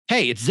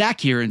Hey, it's Zach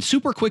here, and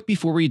super quick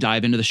before we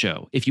dive into the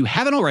show. If you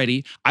haven't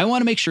already, I want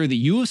to make sure that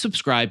you have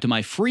subscribed to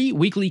my free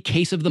weekly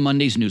Case of the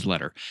Mondays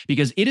newsletter,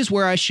 because it is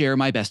where I share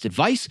my best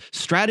advice,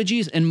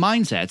 strategies, and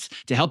mindsets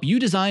to help you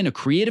design a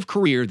creative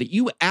career that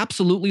you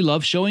absolutely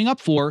love showing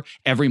up for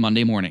every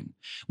Monday morning.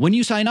 When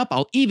you sign up,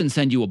 I'll even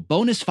send you a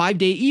bonus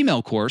 5-day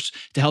email course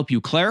to help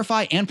you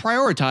clarify and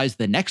prioritize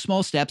the next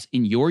small steps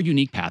in your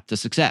unique path to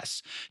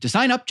success. To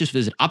sign up, just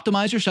visit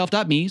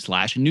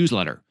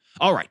optimizeyourself.me/newsletter.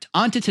 All right,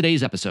 on to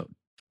today's episode.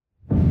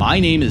 My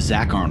name is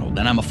Zach Arnold,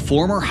 and I'm a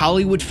former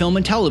Hollywood film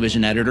and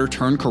television editor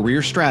turned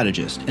career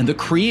strategist and the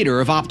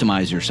creator of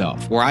Optimize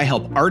Yourself, where I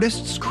help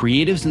artists,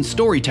 creatives, and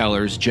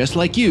storytellers just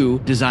like you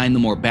design the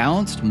more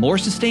balanced, more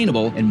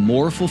sustainable, and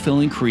more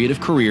fulfilling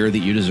creative career that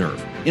you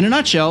deserve. In a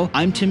nutshell,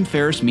 I'm Tim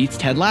Ferriss meets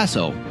Ted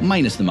Lasso,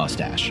 minus the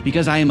mustache,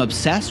 because I am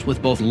obsessed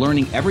with both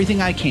learning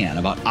everything I can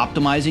about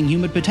optimizing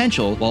human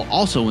potential while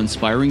also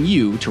inspiring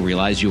you to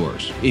realize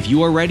yours. If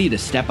you are ready to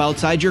step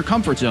outside your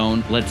comfort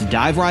zone, let's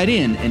dive right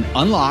in and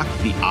unlock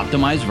the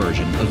optimized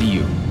version of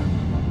you.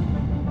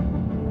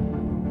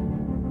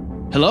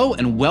 Hello,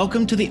 and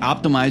welcome to the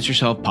Optimize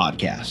Yourself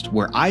podcast,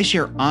 where I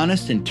share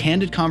honest and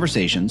candid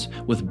conversations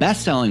with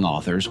best-selling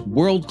authors,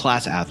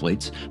 world-class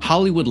athletes,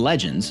 Hollywood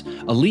legends,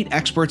 elite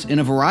experts in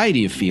a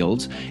variety of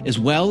fields, as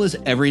well as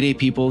everyday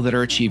people that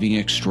are achieving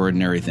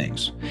extraordinary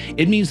things.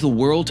 It means the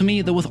world to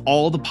me that with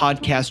all the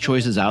podcast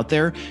choices out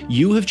there,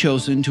 you have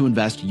chosen to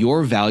invest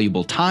your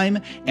valuable time,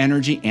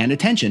 energy, and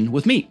attention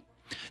with me.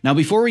 Now,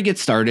 before we get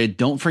started,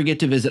 don't forget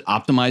to visit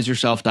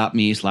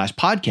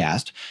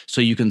optimizeyourself.me/podcast so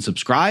you can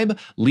subscribe,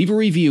 leave a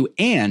review,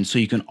 and so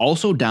you can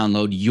also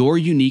download your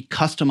unique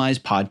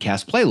customized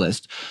podcast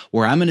playlist,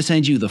 where I'm going to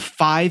send you the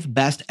 5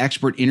 best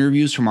expert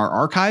interviews from our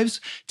archives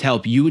to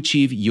help you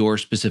achieve your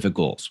specific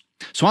goals.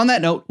 So on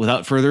that note,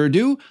 without further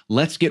ado,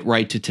 let's get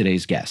right to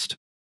today's guest.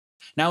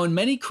 Now, in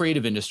many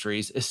creative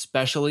industries,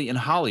 especially in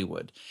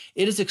Hollywood,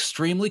 it is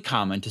extremely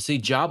common to see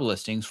job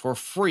listings for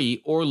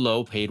free or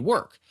low-paid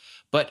work.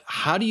 But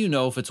how do you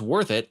know if it's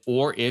worth it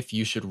or if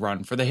you should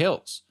run for the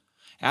hills?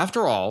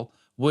 After all,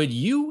 would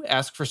you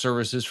ask for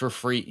services for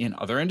free in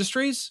other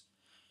industries?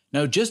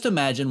 Now, just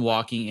imagine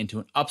walking into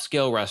an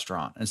upscale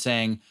restaurant and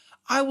saying,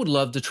 I would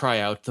love to try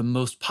out the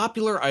most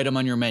popular item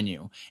on your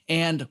menu,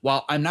 and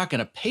while I'm not going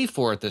to pay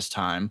for it this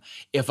time,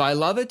 if I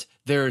love it,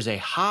 there is a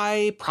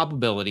high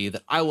probability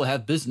that I will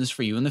have business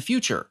for you in the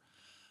future.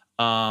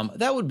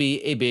 That would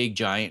be a big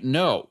giant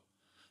no.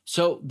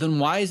 So then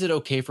why is it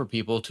okay for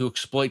people to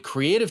exploit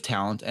creative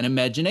talent and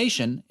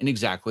imagination in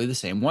exactly the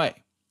same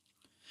way?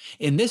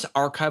 In this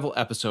archival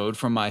episode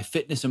from my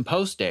Fitness and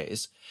Post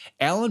days,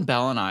 Alan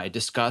Bell and I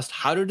discussed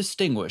how to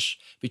distinguish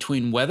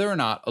between whether or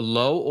not a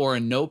low or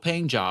a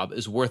no-paying job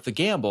is worth the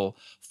gamble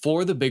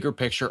for the bigger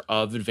picture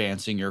of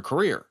advancing your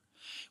career.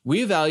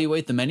 We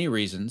evaluate the many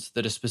reasons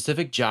that a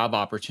specific job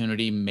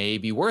opportunity may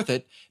be worth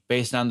it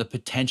based on the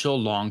potential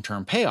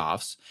long-term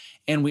payoffs,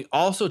 and we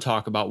also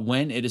talk about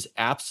when it is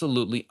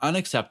absolutely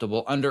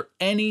unacceptable under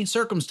any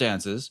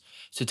circumstances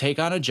to take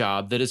on a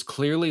job that is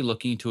clearly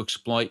looking to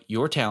exploit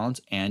your talents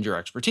and your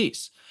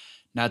expertise.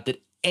 Not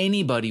that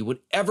anybody would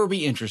ever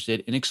be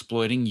interested in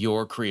exploiting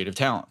your creative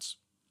talents.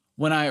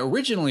 When I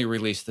originally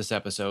released this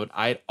episode,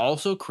 I had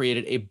also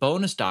created a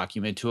bonus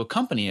document to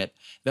accompany it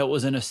that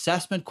was an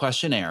assessment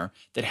questionnaire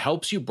that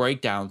helps you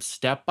break down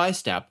step by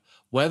step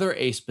whether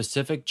a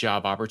specific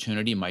job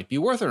opportunity might be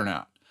worth it or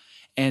not.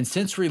 And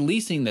since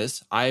releasing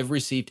this, I have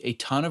received a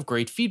ton of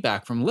great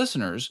feedback from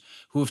listeners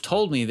who have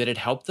told me that it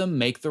helped them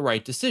make the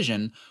right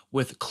decision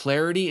with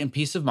clarity and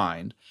peace of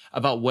mind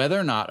about whether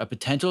or not a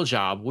potential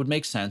job would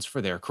make sense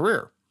for their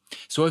career.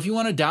 So if you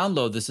want to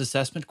download this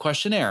assessment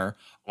questionnaire,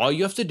 all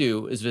you have to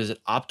do is visit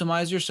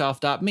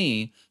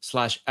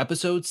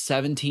optimizeyourself.me/episode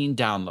 17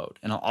 download.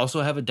 And I'll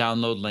also have a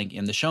download link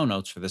in the show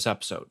notes for this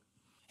episode.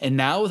 And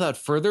now, without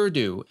further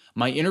ado,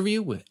 my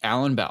interview with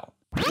Alan Bell.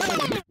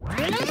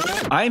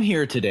 I'm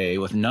here today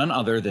with none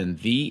other than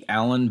the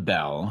Alan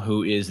Bell,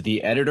 who is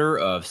the editor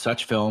of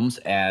such films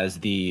as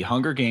The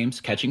Hunger Games: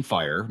 Catching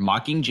Fire,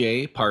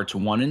 Mockingjay Parts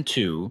 1 and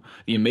 2,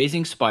 The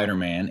Amazing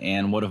Spider-Man,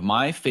 and one of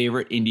my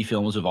favorite indie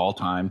films of all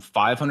time,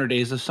 500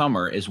 Days of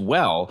Summer, as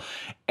well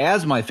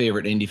as my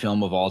favorite indie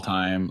film of all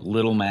time,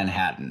 Little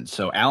Manhattan.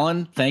 So,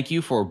 Alan, thank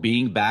you for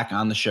being back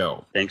on the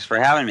show. Thanks for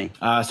having me.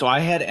 So I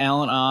had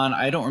Alan on,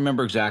 I don't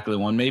remember exactly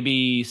when,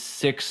 maybe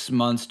 6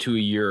 months to a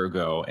year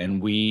ago,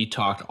 and we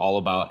talked all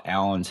about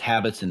Alan's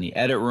habits in the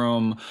edit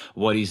room,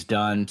 what he's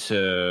done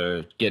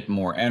to get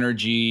more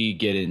energy,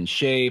 get in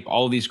shape,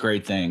 all these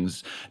great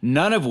things,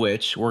 none of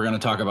which we're going to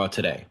talk about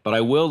today, but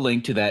I will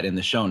link to that in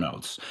the show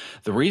notes.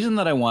 The reason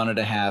that I wanted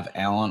to have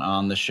Alan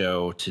on the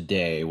show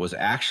today was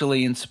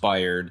actually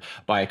inspired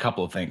by a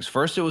couple of things.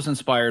 First, it was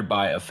inspired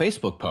by a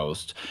Facebook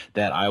post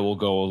that I will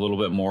go a little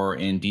bit more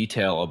in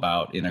detail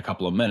about in a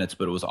couple of minutes,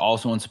 but it was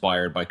also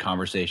inspired by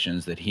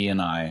conversations that he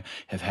and I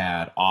have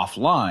had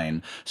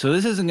offline. So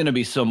this isn't going to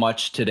be so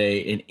much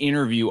today an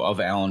interview of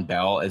Alan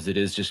Bell as it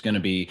is just going to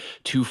be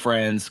two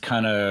friends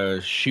kind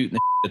of shooting the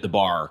at the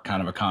bar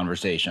kind of a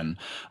conversation.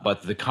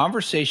 But the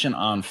conversation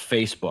on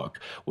Facebook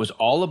was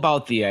all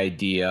about the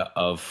idea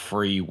of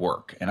free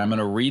work. And I'm going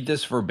to read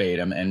this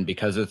verbatim. And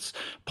because it's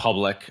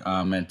public,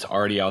 and it's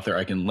already out there,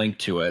 I can link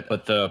to it.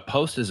 But the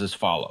post is as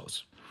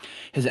follows.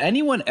 Has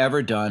anyone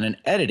ever done an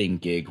editing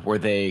gig where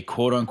they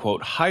quote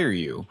unquote hire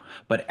you,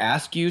 but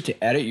ask you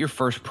to edit your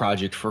first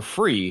project for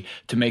free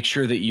to make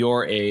sure that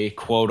you're a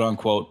quote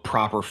unquote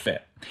proper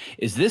fit?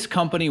 Is this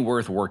company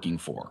worth working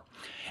for?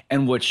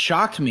 And what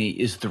shocked me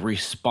is the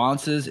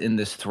responses in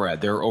this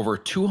thread. There are over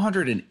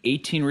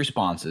 218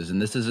 responses,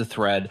 and this is a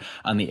thread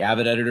on the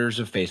Avid Editors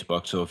of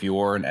Facebook. So if you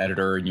are an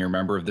editor and you're a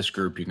member of this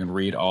group, you can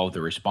read all of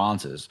the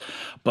responses.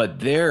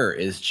 But there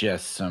is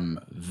just some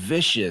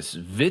vicious,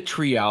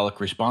 vitriolic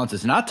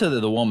responses, not to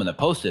the woman that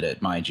posted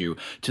it, mind you,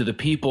 to the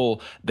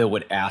people that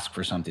would ask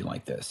for something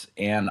like this.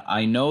 And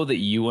I know that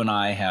you and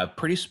I have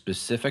pretty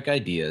specific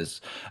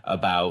ideas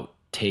about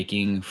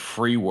taking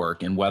free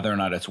work and whether or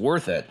not it's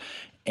worth it.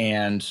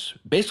 And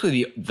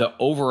basically the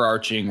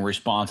overarching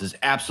response is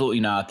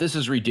absolutely not. This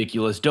is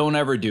ridiculous. Don't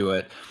ever do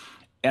it.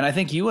 And I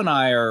think you and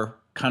I are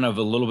kind of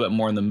a little bit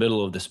more in the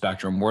middle of the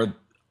spectrum where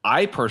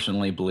I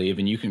personally believe,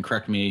 and you can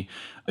correct me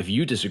if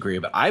you disagree,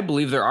 but I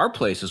believe there are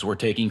places where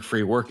taking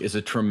free work is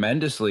a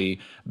tremendously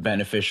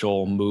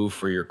beneficial move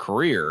for your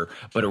career,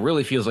 but it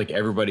really feels like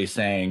everybody's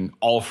saying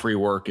all free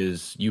work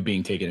is you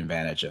being taken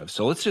advantage of.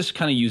 So let's just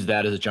kind of use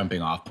that as a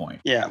jumping off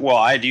point. Yeah, well,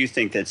 I do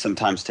think that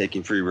sometimes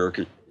taking free work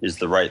is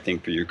the right thing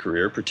for your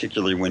career,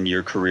 particularly when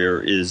your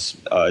career is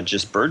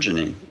just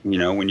burgeoning. You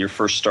know, when you're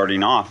first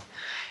starting off,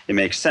 it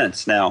makes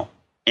sense. Now,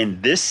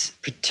 in this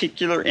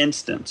particular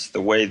instance,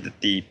 the way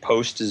that the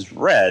post is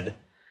read,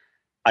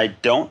 I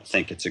don't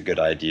think it's a good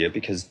idea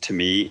because to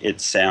me it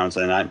sounds,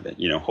 and I,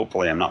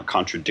 hopefully I'm not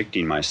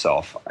contradicting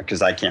myself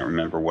because I can't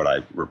remember what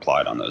I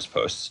replied on those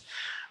posts,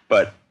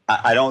 but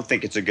I don't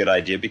think it's a good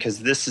idea because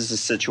this is a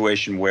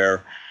situation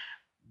where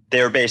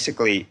they're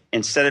basically,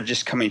 instead of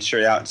just coming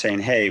straight out and saying,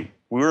 hey,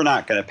 we're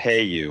not going to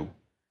pay you,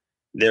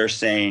 they're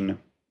saying,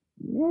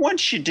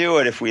 once you do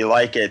it, if we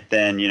like it,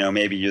 then,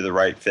 maybe you're the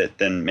right fit,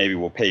 then maybe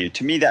we'll pay you.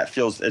 To me, that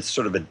feels, it's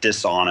sort of a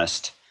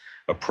dishonest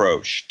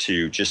approach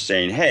to just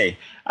saying, hey,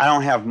 I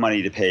don't have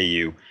money to pay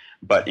you,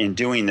 but in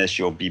doing this,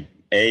 you'll be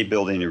A,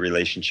 building a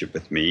relationship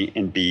with me,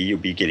 and B, you'll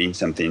be getting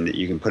something that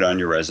you can put on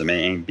your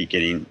resume and be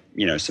getting,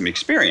 some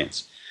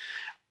experience.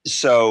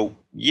 So,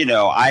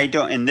 I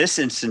don't, in this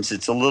instance,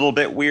 it's a little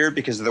bit weird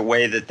because of the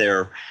way that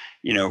they're,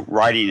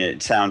 writing it.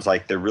 It sounds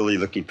like they're really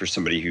looking for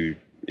somebody who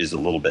is a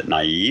little bit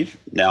naive.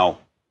 Now,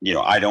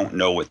 I don't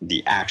know what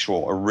the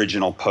actual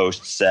original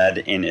post said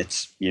in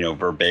its,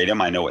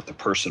 verbatim. I know what the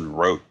person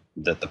wrote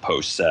that the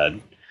post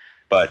said.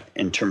 But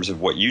in terms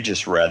of what you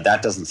just read,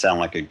 that doesn't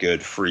sound like a good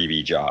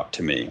freebie job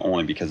to me,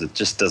 only because it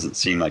just doesn't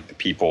seem like the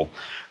people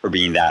are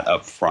being that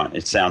upfront.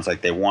 It sounds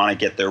like they want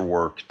to get their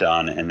work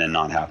done and then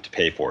not have to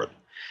pay for it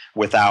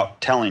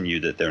without telling you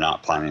that they're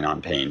not planning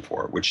on paying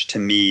for it, which to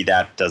me,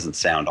 that doesn't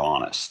sound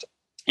honest.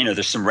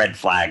 There's some red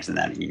flags in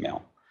that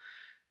email.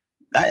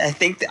 I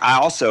think that I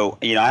also,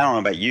 I don't know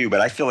about you,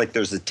 but I feel like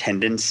there's a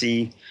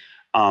tendency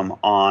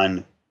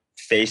on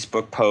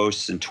Facebook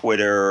posts and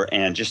Twitter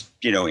and just,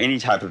 any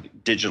type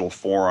of digital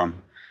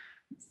forum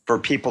for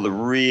people to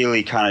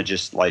really kind of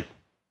just like,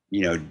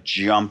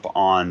 jump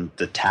on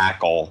the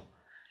tackle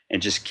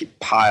and just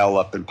pile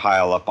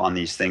up on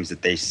these things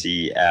that they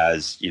see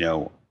as,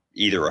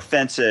 either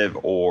offensive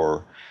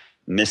or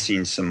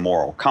missing some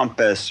moral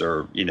compass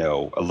or,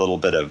 a little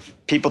bit of,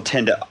 people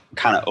tend to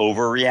kind of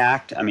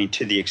overreact. I mean,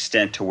 to the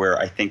extent to where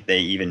I think they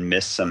even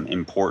miss some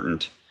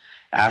important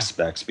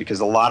aspects, because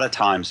a lot of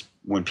times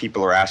when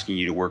people are asking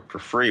you to work for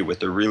free, what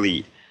they're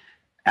really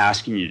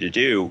asking you to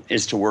do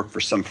is to work for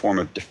some form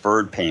of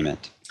deferred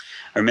payment.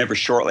 I remember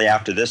shortly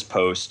after this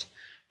post,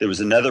 there was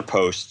another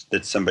post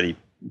that somebody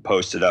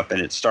posted up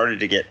and it started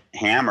to get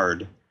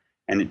hammered,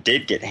 and it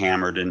did get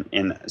hammered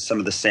in some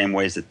of the same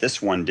ways that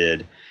this one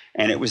did.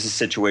 And it was a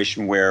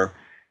situation where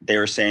they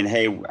were saying,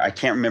 hey, I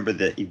can't remember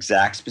the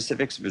exact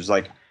specifics. It was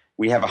like,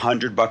 we have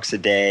 $100 a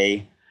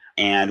day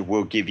and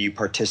we'll give you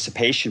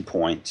participation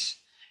points.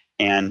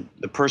 And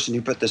the person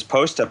who put this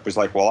post up was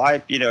like, well,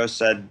 I,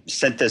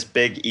 sent this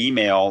big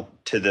email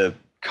to the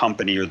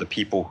company or the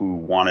people who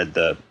wanted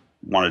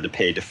to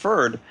pay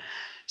deferred,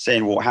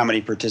 saying, well, how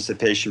many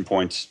participation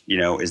points,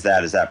 is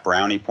that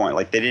brownie point?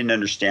 Like, they didn't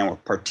understand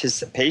what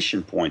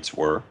participation points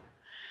were,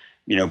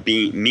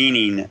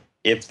 meaning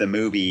if the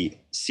movie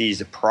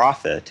sees a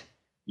profit,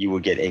 you will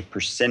get a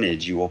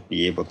percentage. You will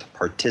be able to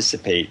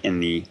participate in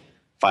the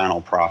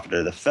final profit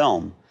of the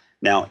film.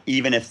 Now,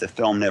 even if the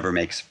film never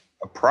makes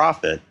a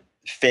profit,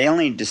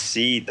 failing to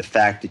see the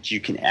fact that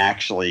you can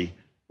actually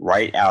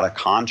write out a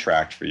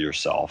contract for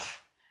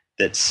yourself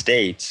that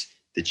states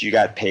that you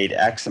got paid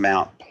X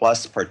amount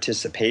plus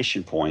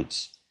participation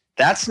points,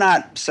 that's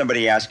not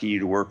somebody asking you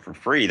to work for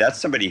free. That's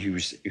somebody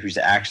who's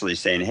actually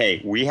saying,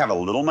 hey, we have a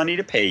little money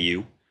to pay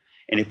you,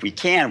 and if we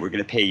can, we're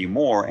going to pay you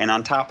more. And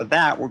on top of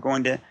that, we're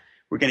going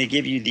We're going to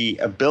give you the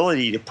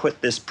ability to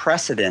put this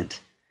precedent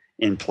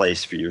in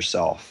place for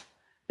yourself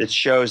that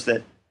shows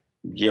that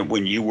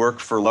when you work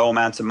for low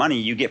amounts of money,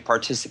 you get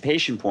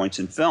participation points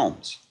in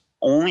films.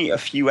 Only a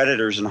few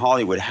editors in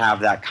Hollywood have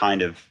that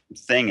kind of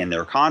thing in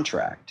their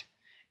contract.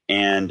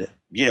 And,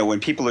 when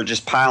people are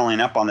just piling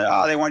up on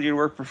they want you to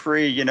work for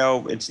free,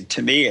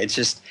 to me,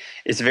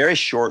 it's very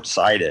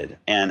short-sighted.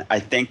 And I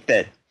think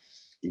that,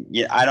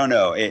 I don't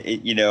know,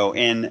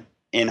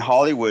 in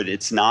Hollywood,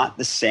 it's not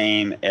the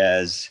same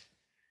as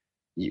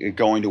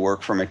going to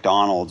work for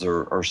McDonald's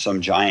or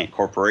some giant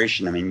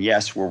corporation. I mean,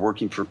 yes, we're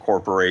working for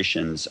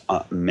corporations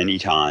many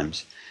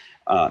times.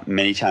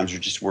 Many times we're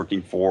just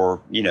working for,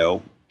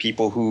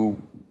 people who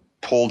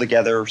pull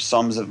together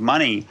sums of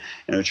money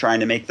and are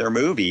trying to make their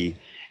movie.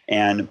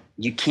 And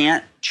you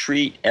can't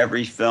treat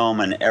every film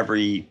and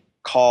every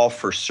call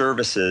for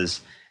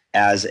services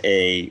as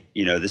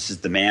this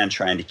is the man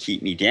trying to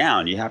keep me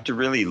down. You have to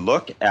really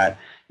look at,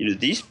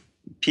 these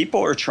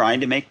people are trying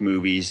to make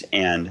movies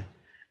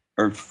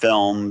or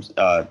films,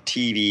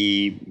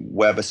 TV,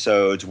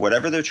 webisodes,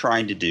 whatever they're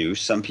trying to do.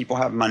 Some people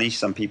have money,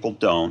 some people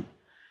don't.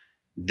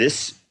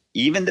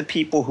 Even the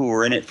people who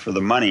are in it for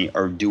the money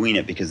are doing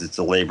it because it's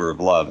a labor of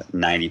love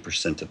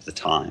 90% of the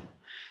time.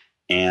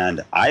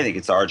 And I think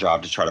it's our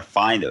job to try to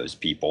find those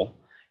people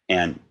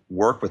and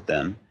work with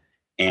them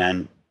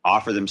and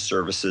offer them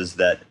services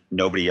that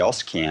nobody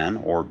else can,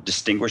 or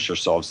distinguish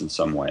ourselves in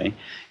some way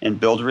and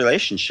build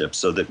relationships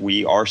so that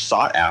we are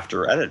sought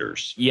after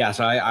editors. Yes,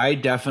 I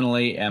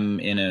definitely am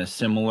in a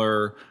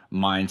similar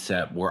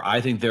mindset where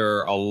I think there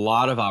are a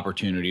lot of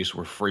opportunities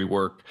where free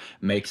work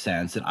makes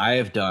sense. And I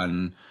have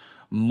done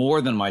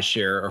more than my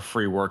share of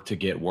free work to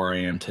get where I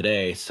am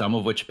today, some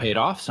of which paid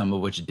off, some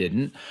of which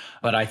didn't.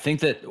 But I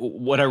think that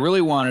what I really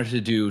wanted to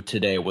do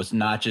today was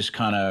not just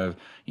kind of,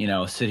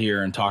 sit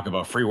here and talk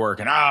about free work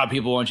and,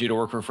 people want you to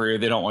work for free or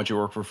they don't want you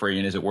to work for free.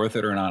 And is it worth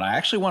it or not? I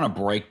actually want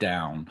to break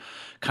down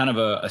kind of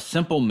a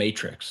simple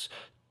matrix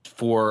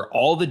for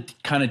all the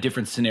kind of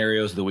different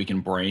scenarios that we can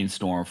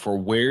brainstorm for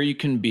where you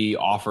can be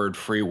offered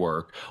free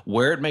work,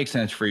 where it makes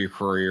sense for your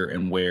career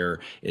and where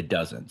it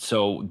doesn't.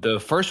 So the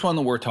first one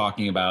that we're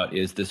talking about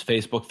is this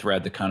Facebook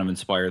thread that kind of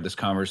inspired this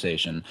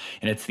conversation.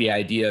 And it's the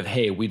idea of,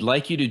 hey, we'd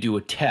like you to do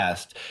a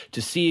test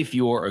to see if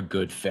you're a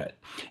good fit.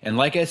 And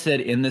like I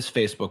said in this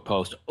Facebook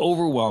post,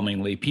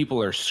 overwhelmingly,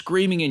 people are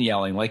screaming and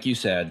yelling, like you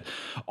said,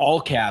 all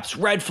caps,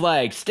 red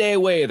flag, stay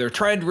away. They're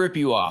trying to rip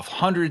you off.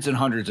 Hundreds and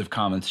hundreds of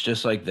comments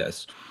just like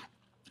this.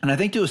 And I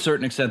think to a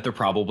certain extent, they're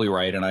probably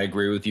right. And I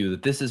agree with you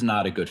that this is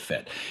not a good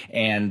fit.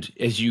 And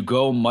as you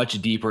go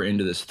much deeper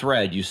into this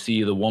thread, you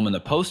see the woman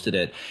that posted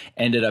it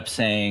ended up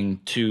saying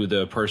to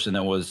the person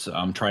that was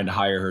trying to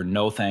hire her,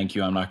 no, thank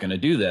you, I'm not going to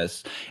do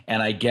this.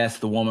 And I guess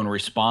the woman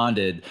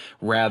responded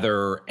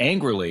rather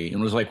angrily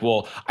and was like,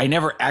 well, I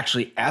never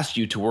actually asked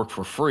you to work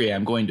for free.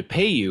 I'm going to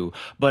pay you.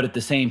 But at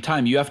the same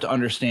time, you have to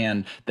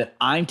understand that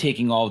I'm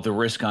taking all of the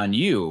risk on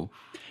you.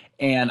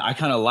 And I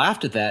kind of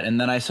laughed at that.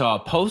 And then I saw a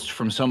post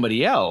from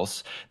somebody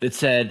else that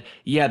said,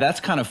 yeah, that's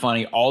kind of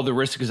funny. All the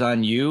risk is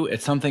on you.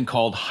 It's something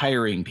called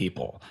hiring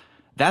people.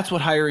 That's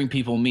what hiring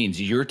people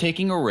means. You're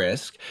taking a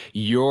risk.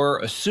 You're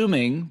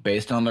assuming,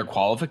 based on their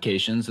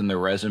qualifications and their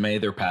resume,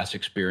 their past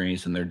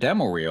experience, and their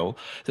demo reel,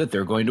 that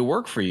they're going to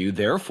work for you.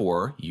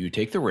 Therefore, you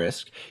take the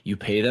risk. You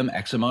pay them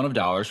X amount of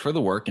dollars for the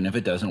work. And if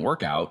it doesn't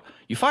work out,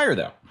 you fire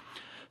them.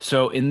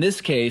 So in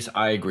this case,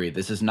 I agree.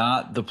 This is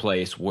not the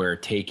place where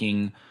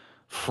taking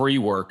free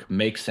work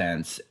makes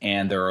sense.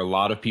 And there are a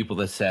lot of people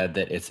that said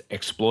that it's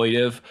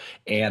exploitive,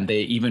 and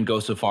they even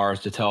go so far as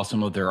to tell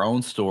some of their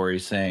own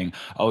stories saying,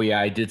 oh yeah,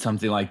 I did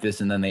something like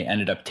this, and then they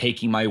ended up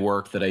taking my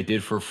work that I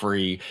did for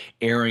free,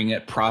 airing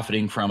it,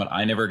 profiting from it.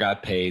 I never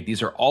got paid.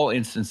 These are all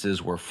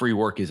instances where free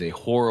work is a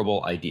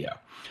horrible idea.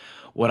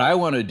 What I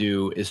want to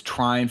do is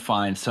try and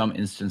find some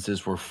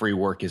instances where free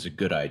work is a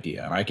good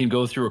idea. And I can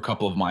go through a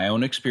couple of my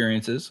own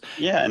experiences.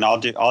 Yeah, and I'll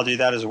do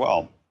that as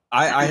well.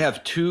 I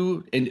have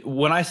two, and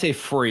when I say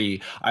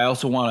free, I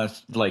also want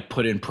to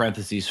put in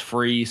parentheses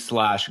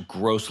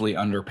free/grossly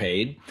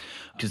underpaid,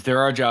 because there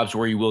are jobs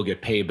where you will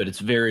get paid, but it's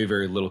very,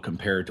 very little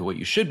compared to what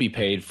you should be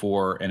paid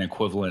for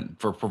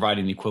for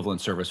providing the equivalent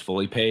service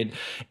fully paid.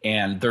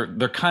 And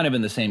they're kind of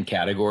in the same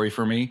category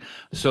for me.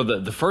 So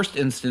the first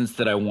instance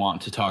that I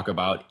want to talk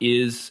about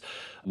is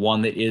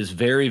one that is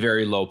very,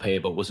 very low pay,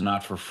 but was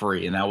not for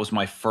free. And that was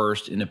my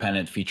first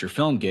independent feature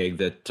film gig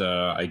that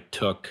I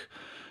took.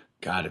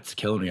 God, it's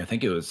killing me. I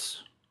think it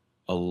was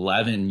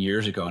 11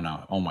 years ago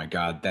now. Oh my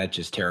God, that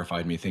just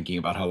terrified me thinking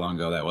about how long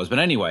ago that was. But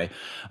anyway,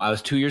 I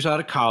was 2 years out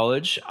of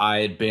college. I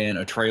had been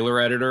a trailer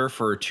editor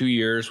for 2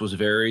 years, was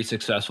very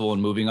successful in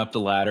moving up the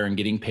ladder and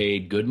getting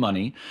paid good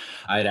money.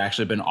 I had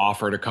actually been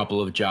offered a couple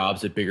of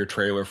jobs at bigger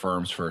trailer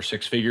firms for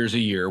 6 figures a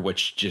year,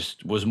 which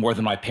just was more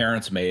than my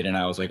parents made. And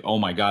I was like, oh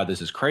my God,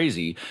 this is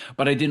crazy.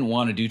 But I didn't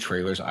want to do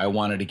trailers. I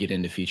wanted to get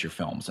into feature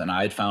films. And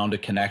I had found a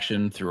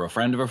connection through a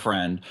friend of a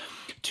friend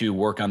to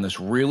work on this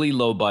really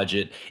low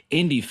budget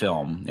indie film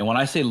film. And when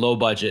I say low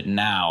budget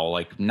now,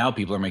 like now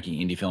people are making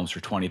indie films for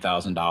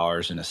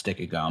 $20,000 and a stick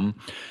of gum.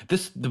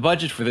 The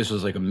budget for this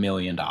was like $1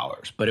 million,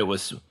 but it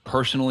was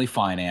personally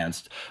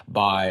financed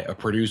by a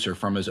producer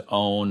from his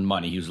own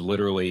money. He was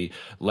literally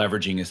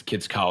leveraging his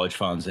kids' college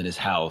funds in his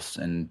house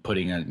and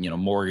putting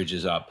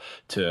mortgages up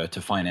to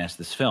finance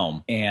this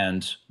film.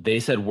 And they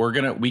said,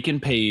 we can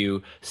pay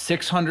you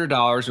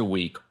 $600 a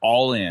week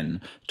all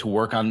in to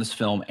work on this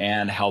film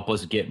and help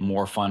us get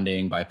more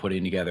funding by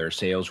putting together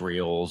sales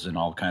reels and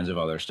all kinds of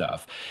other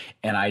stuff.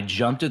 And I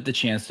jumped at the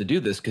chance to do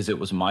this because it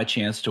was my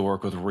chance to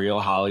work with real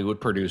Hollywood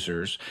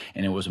producers,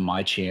 and it was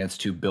my chance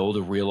to build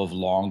a reel of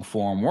long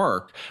form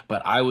work.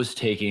 But I was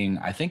taking,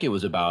 I think it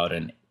was about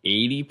an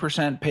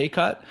 80% pay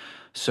cut.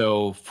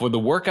 So for the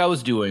work I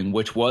was doing,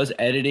 which was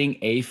editing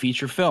a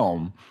feature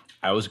film,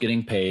 I was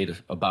getting paid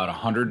about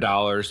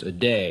 $100 a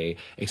day,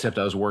 except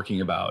I was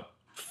working about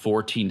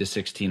 14 to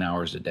 16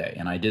 hours a day.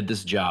 And I did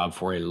this job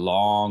for a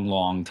long,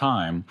 long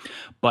time.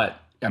 But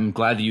I'm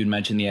glad that you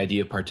mentioned the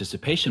idea of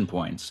participation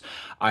points.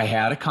 I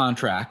had a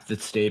contract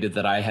that stated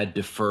that I had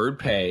deferred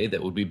pay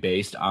that would be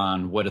based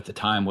on what at the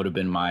time would have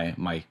been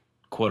my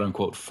quote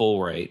unquote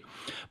full rate.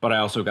 But I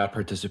also got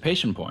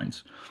participation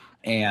points.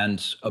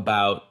 And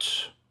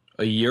about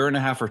a year and a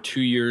half or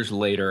 2 years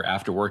later,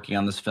 after working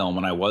on this film,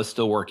 when I was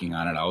still working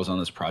on it, I was on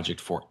this project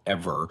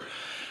forever.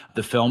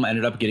 The film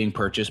ended up getting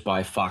purchased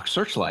by Fox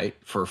Searchlight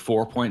for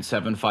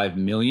 $4.75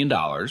 million.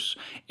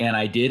 And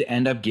I did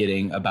end up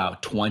getting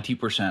about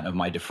 20% of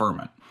my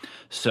deferment.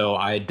 So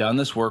I had done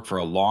this work for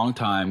a long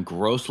time,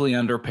 grossly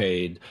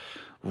underpaid,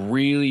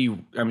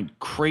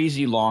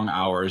 crazy long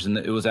hours. And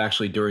it was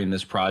actually during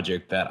this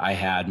project that I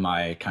had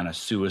my kind of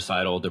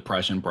suicidal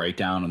depression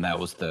breakdown. And that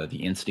was the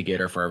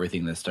instigator for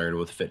everything that started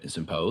with Fitness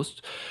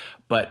Imposed.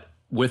 But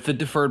with the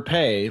deferred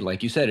pay,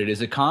 like you said, it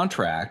is a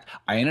contract.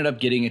 I ended up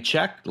getting a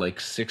check like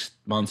 6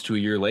 months to a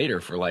year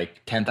later for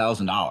like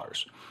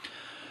 $10,000.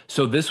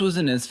 So this was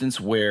an instance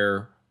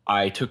where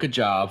I took a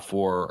job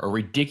for a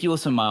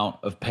ridiculous amount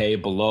of pay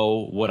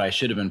below what I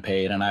should have been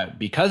paid. And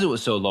because it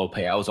was so low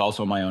pay, I was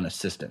also my own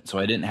assistant. So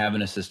I didn't have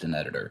an assistant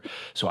editor.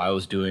 So I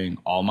was doing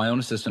all my own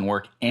assistant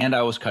work and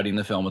I was cutting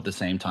the film at the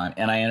same time.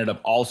 And I ended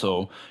up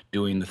also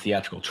doing the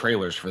theatrical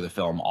trailers for the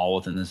film all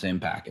within the same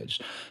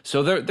package.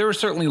 So there was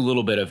certainly a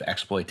little bit of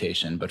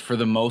exploitation, but for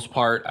the most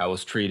part, I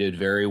was treated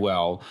very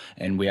well.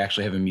 And we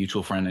actually have a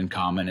mutual friend in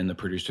common in the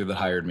producer that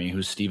hired me,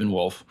 who's Stephen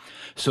Wolf.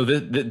 So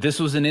this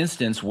was an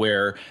instance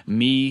where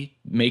me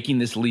making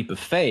this leap of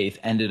faith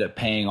ended up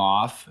paying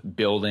off,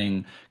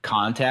 building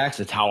contacts.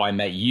 It's how I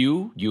met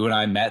you. You and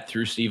I met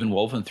through Stephen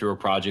Wolf and through a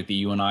project that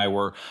you and I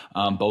were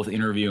both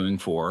interviewing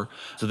for.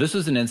 So this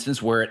was an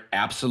instance where it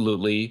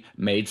absolutely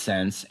made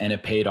sense and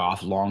it paid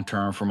off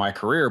long-term for my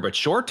career. But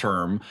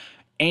short-term,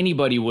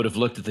 anybody would have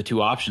looked at the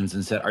two options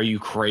and said, are you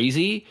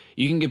crazy?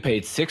 You can get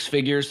paid six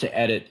figures to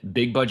edit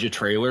big budget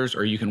trailers,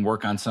 or you can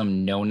work on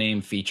some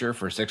no-name feature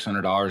for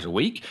 $600 a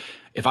week.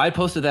 If I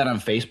posted that on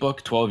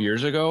Facebook 12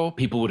 years ago,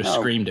 people would have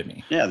screamed at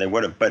me. Yeah, they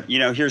would have. But,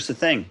 here's the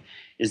thing,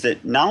 is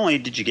that not only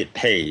did you get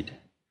paid,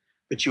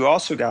 but you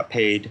also got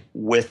paid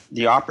with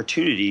the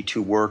opportunity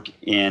to work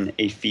in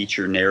a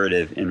feature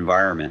narrative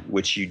environment,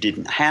 which you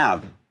didn't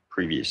have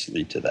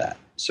previously to that.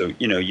 So,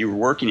 you were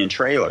working in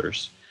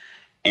trailers,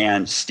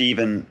 and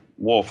Stephen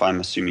Wolf, I'm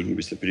assuming he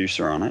was the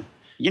producer on it,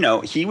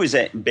 he was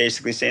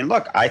basically saying,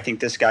 look, I think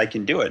this guy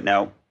can do it.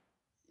 Now,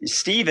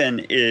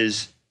 Stephen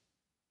is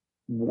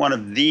one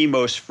of the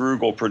most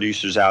frugal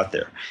producers out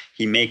there.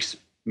 He makes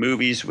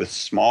movies with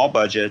small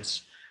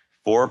budgets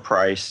for a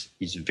price.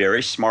 He's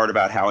very smart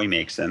about how he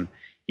makes them.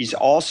 He's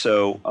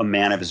also a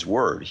man of his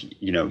word.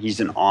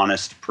 He's an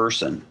honest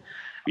person.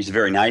 He's a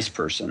very nice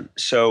person.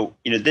 So,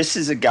 this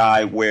is a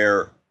guy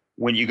where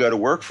when you go to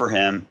work for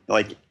him,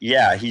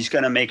 he's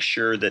going to make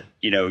sure that,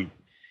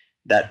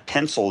 that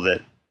pencil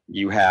that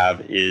you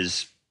have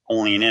is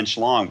only an inch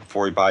long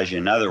before he buys you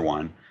another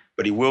one,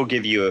 but he will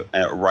give you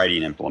a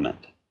writing implement.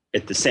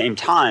 At the same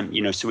time,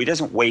 so he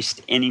doesn't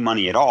waste any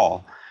money at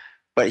all,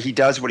 but he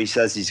does what he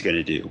says he's going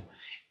to do.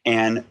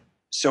 And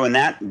so in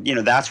that,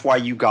 that's why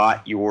you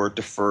got your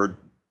deferred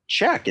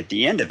check at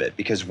the end of it,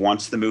 because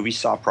once the movie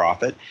saw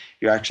profit,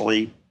 you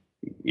actually,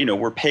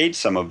 were paid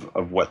some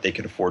of what they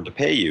could afford to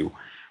pay you,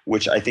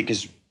 which I think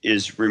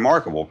is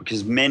remarkable,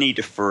 because many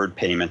deferred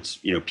payments,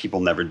 people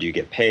never do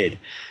get paid.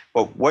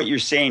 But what you're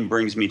saying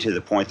brings me to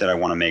the point that I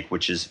want to make,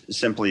 which is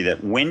simply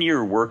that when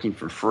you're working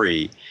for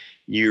free,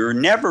 you're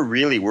never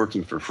really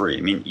working for free.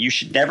 I mean, you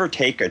should never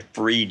take a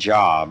free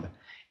job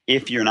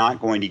if you're not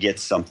going to get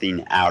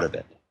something out of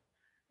it,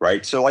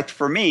 right? So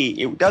for me,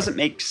 it doesn't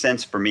make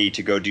sense for me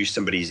to go do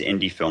somebody's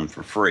indie film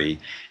for free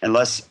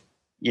unless,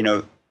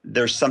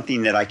 there's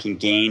something that I can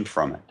gain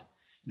from it.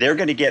 They're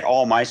going to get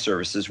all my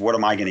services. What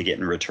am I going to get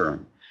in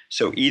return?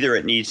 So either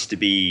it needs to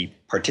be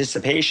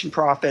participation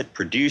profit,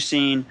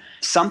 producing,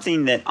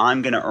 something that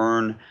I'm going to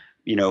earn,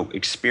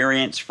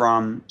 experience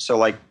from.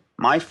 So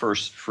my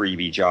first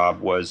freebie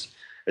job was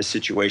a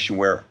situation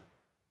where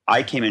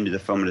I came into the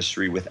film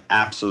industry with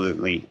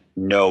absolutely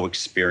no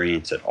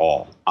experience at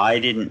all. I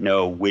didn't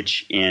know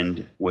which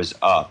end was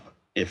up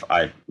if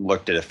I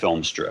looked at a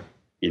film strip.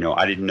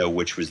 I didn't know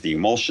which was the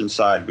emulsion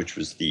side, which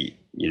was the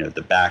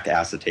back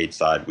acetate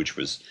side, which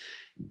was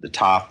the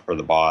top or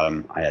the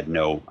bottom. I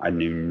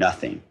knew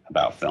nothing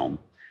about film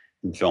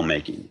and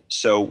filmmaking.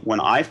 So when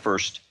I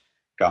first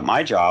got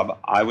my job,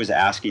 I was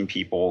asking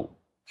people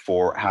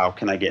for how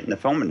can I get in the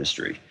film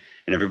industry?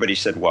 And everybody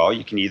said, well,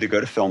 you can either go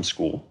to film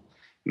school.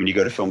 When you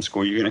go to film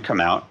school, you're going to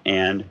come out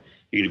and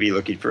you're going to be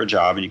looking for a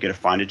job, and you're going to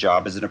find a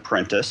job as an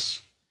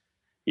apprentice.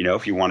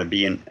 If you want to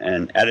be an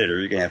editor,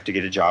 you're going to have to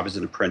get a job as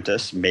an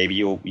apprentice. Maybe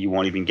you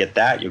won't even get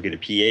that. You'll get a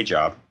PA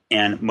job.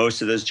 And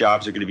most of those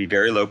jobs are going to be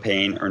very low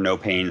paying or no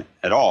paying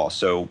at all.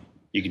 So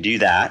you could do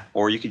that,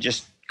 or you could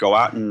just go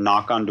out and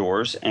knock on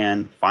doors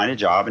and find a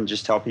job and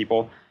just tell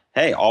people,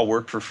 hey, I'll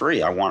work for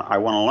free. I want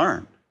to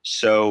learn.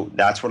 So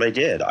that's what I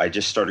did. I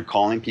just started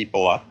calling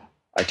people up.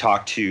 I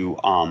talked to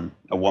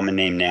a woman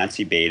named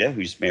Nancy Beta,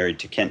 who's married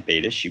to Kent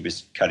Beta. She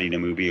was cutting a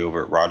movie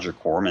over at Roger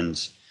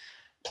Corman's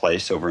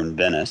place over in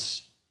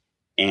Venice.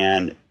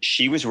 And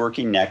she was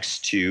working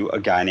next to a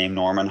guy named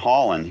Norman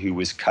Holland, who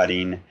was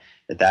cutting,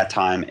 at that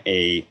time,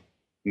 a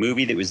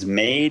movie that was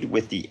made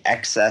with the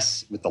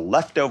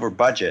leftover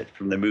budget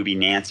from the movie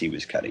Nancy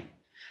was cutting.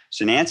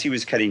 So Nancy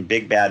was cutting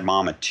Big Bad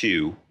Mama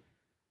 2.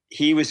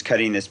 He was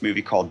cutting this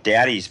movie called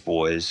Daddy's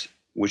Boys,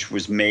 which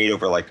was made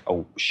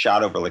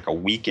shot over a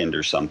weekend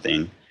or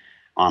something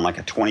on a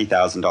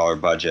 $20,000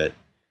 budget.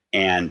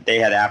 And they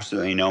had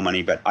absolutely no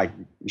money, but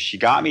she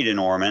got me to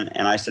Norman,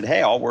 and I said,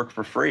 hey, I'll work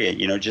for free.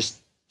 Just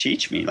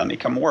teach me, let me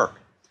come work.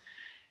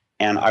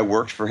 And I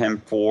worked for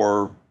him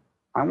for,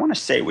 I want to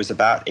say it was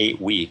about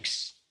 8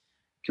 weeks,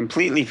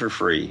 completely for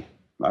free.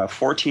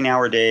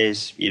 14-hour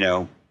days,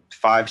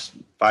 5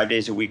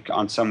 days a week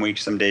on some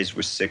weeks, some days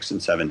was 6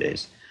 and 7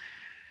 days.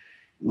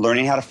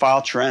 Learning how to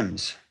file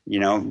trims,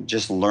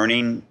 just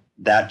learning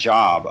that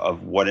job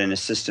of what an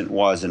assistant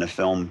was in a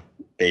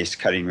film-based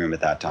cutting room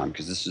at that time,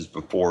 because this is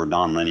before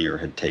nonlinear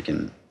had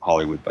taken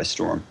Hollywood by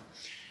storm.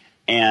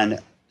 And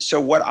so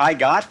what I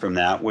got from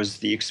that was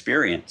the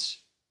experience.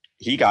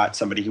 He got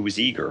somebody who was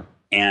eager.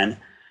 And,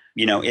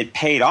 it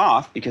paid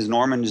off because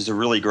Norman is a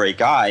really great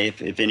guy.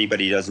 If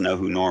anybody doesn't know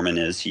who Norman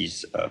is,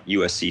 he's a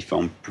USC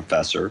film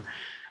professor.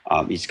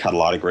 He's cut a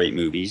lot of great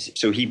movies.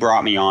 So he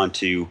brought me on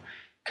to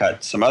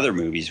cut some other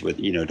movies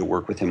to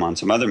work with him on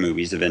some other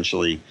movies.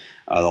 Eventually,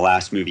 the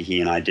last movie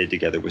he and I did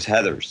together was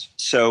Heathers.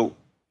 So,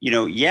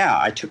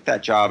 I took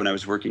that job and I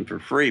was working for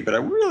free, but I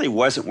really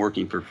wasn't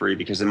working for free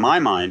because in my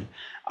mind,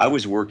 I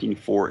was working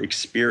for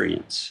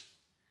experience.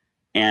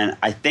 And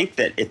I think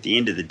that at the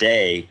end of the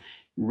day,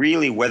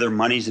 really, whether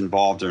money's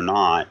involved or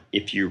not,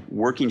 if you're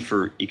working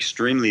for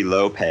extremely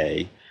low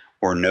pay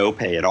or no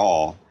pay at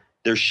all,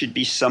 there should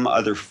be some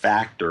other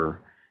factor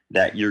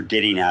that you're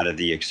getting out of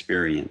the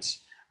experience.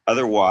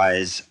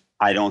 Otherwise,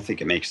 I don't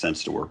think it makes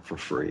sense to work for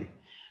free.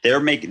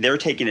 They're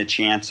taking a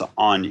chance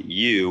on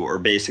you, or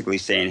basically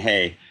saying,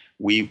 hey,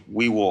 we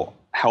will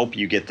help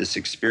you get this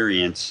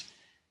experience.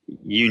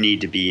 You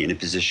need to be in a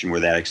position where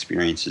that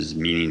experience is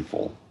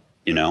meaningful,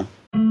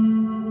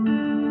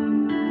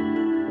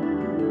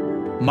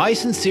 My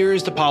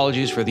sincerest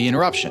apologies for the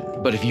interruption,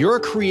 but if you're a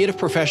creative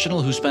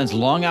professional who spends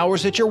long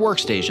hours at your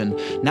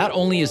workstation, not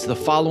only is the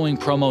following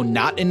promo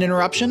not an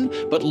interruption,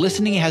 but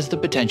listening has the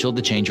potential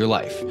to change your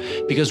life.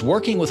 Because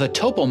working with a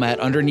TopoMat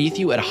underneath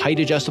you at a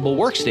height-adjustable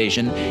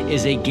workstation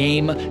is a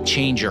game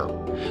changer.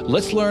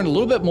 Let's learn a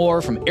little bit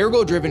more from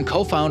Ergo-Driven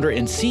co-founder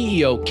and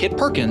CEO Kit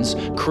Perkins,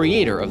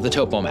 creator of the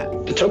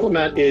TopoMat. The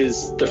TopoMat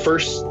is the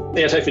first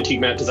anti-fatigue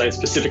mat designed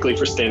specifically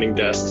for standing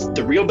desks.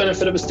 The real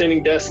benefit of a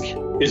standing desk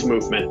is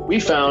movement. We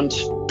found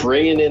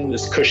bringing in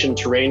this cushioned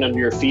terrain under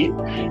your feet,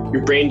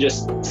 your brain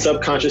just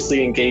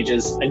subconsciously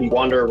engages and you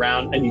wander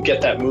around and you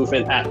get that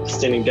movement at the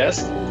standing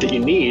desk that you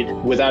need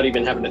without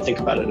even having to think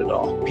about it at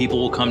all. People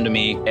will come to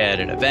me at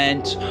an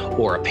event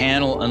or a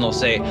panel and they'll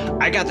say,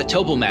 I got the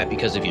TopoMat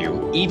because of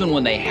you. Even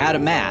when they had a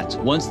mat,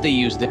 once they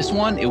used this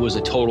one, it was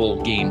a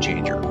total game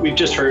changer. We've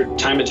just heard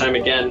time and time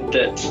again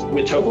that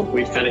with Topo,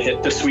 we've kind of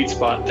hit the sweet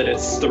spot, that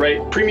it's the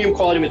right premium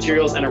quality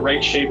materials and a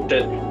right shape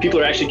that people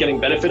are actually getting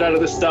benefit out of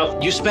this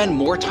stuff. You spend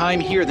more time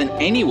here than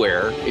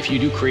anywhere if you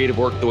do creative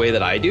work the way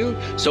that I do.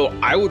 So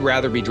I would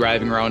rather be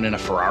driving around in a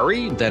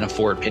Ferrari than a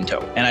Ford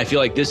Pinto. And I feel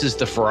like this is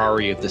the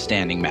Ferrari of the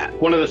standing mat.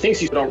 One of the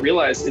things you don't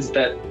realize is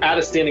that at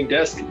a standing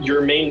desk,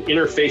 your main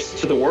interface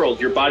to the world,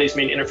 your body's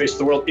main interface to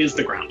the world is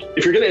the ground.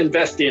 If you're going to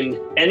invest in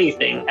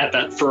anything at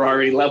that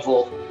Ferrari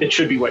level, it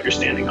should be what you're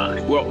standing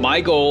on. Well,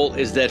 my goal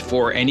is that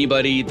for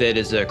anybody that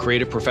is a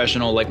creative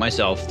professional like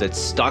myself that's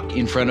stuck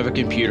in front of a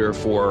computer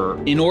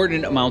for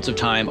inordinate amounts of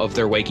time of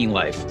their waking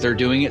life, they're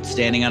doing it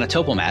standing on a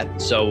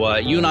TopoMat. So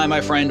you and I,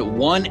 my friend,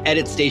 one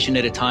edit station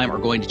at a time are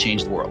going to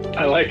change the world.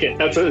 I like it.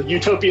 That's a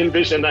utopian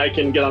vision I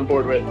can get on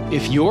board with.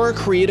 If you're a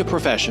creative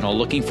professional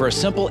looking for a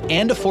simple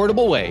and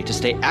affordable way to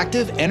stay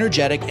active,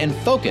 energetic, and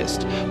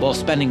focused while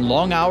spending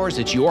long hours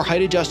at your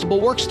height-adjustable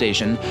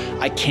workstation,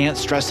 I can't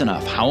stress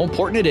enough how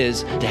important it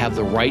is to have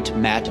the right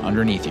mat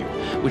underneath you,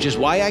 which is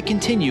why I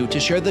continue to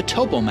share the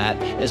TopoMat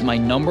as my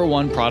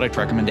 #1 product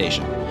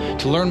recommendation.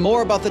 To learn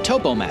more about the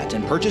TopoMat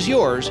and purchase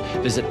yours,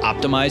 visit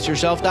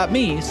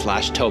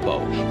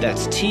optimizeyourself.me/topo.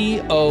 That's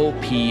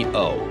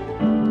TOPO.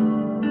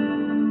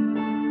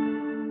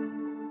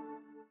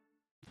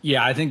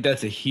 Yeah, I think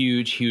that's a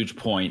huge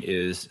point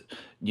is,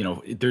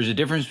 there's a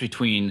difference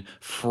between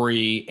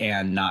free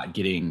and not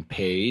getting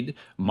paid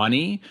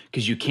money,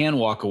 because you can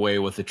walk away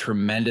with a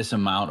tremendous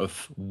amount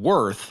of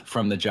worth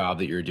from the job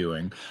that you're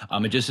doing.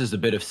 It just is a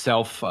bit of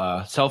self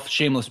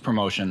shameless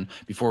promotion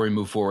before we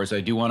move forward. So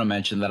I do want to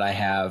mention that I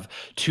have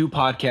 2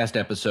 podcast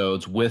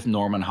episodes with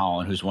Norman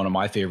Holland, who's one of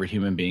my favorite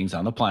human beings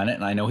on the planet.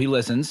 And I know he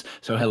listens.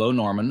 So hello,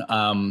 Norman.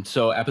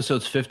 So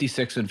episodes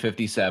 56 and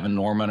 57,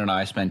 Norman and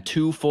I spent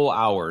 2 full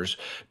hours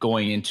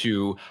going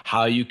into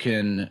how you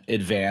can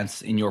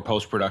advance in your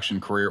post-production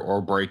career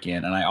or break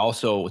in. And I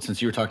also,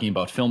 since you were talking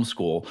about film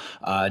school,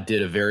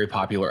 did a very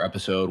popular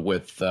episode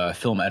with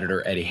film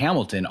editor Eddie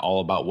Hamilton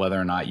all about whether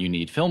or not you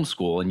need film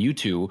school. And you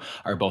two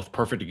are both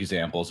perfect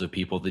examples of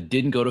people that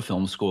didn't go to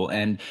film school.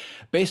 And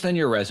based on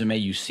your resume,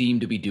 you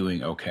seem to be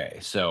doing okay.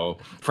 So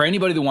for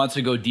anybody that wants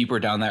to go deeper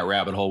down that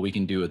rabbit hole, we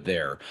can do it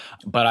there.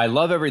 But I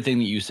love everything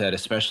that you said,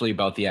 especially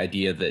about the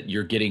idea that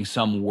you're getting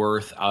some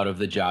worth out of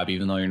the job,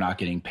 even though you're not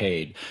getting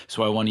paid.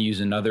 So I want to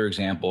use another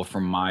example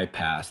from my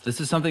past.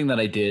 This is something that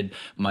I did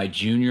my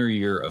junior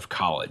year of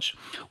college,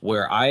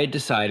 where I had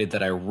decided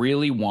that I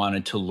really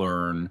wanted to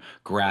learn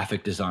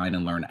graphic design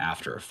and learn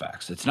After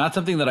Effects. It's not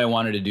something that I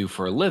wanted to do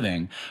for a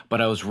living,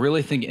 but I was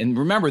really thinking, and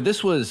remember,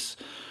 this would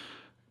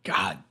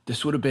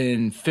have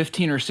been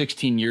 15 or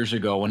 16 years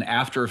ago when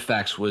After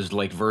Effects was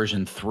like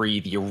version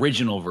 3, the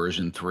original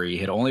version 3,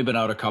 had only been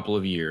out a couple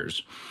of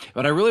years.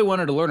 But I really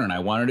wanted to learn it. I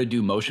wanted to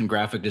do motion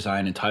graphic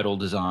design and title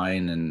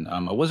design, and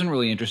I wasn't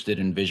really interested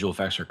in visual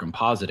effects or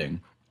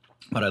compositing,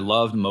 but I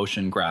loved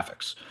motion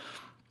graphics.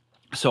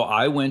 So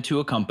I went to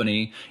a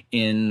company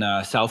in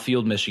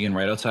Southfield, Michigan,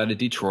 right outside of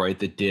Detroit,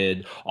 that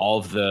did all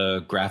of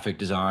the graphic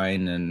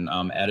design and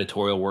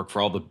editorial work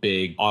for all the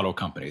big auto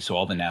companies. So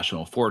all the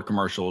National Ford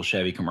commercials,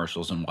 Chevy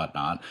commercials, and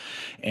whatnot.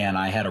 And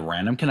I had a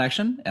random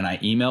connection, and I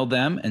emailed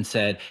them and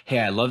said, hey,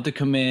 I'd love to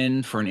come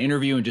in for an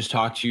interview and just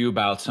talk to you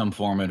about some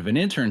form of an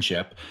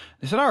internship.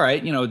 They said, all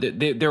right,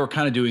 they were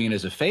kind of doing it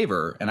as a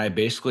favor. And I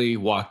basically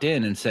walked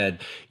in and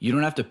said, you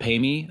don't have to pay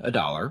me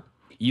 $1.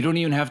 You don't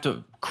even have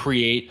to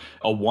create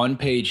a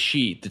 1-page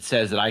sheet that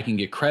says that I can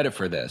get credit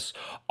for this.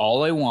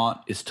 All I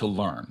want is to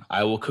learn.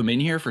 I will come in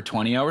here for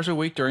 20 hours a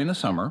week during the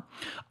summer.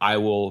 I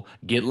will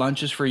get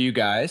lunches for you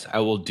guys.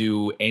 I will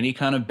do any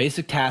kind of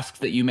basic tasks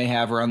that you may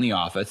have around the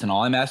office. And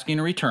all I'm asking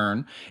in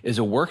return is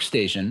a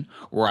workstation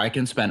where I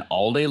can spend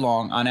all day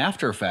long on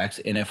After Effects.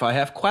 And if I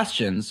have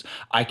questions,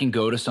 I can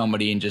go to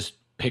somebody and just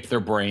pick their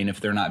brain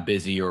if they're not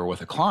busy or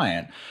with a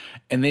client.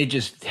 And they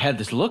just had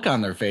this look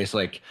on their face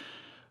like,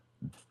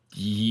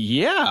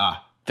 yeah,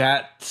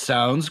 that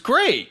sounds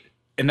great.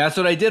 And that's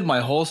what I did my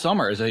whole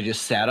summer, is I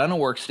just sat on a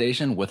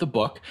workstation with a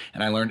book,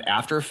 and I learned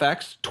After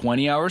Effects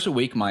 20 hours a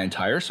week my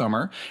entire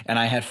summer. And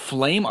I had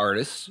flame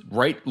artists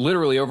right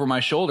literally over my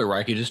shoulder where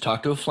I could just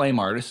talk to a flame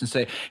artist and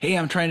say, hey,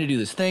 I'm trying to do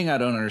this thing. I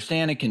don't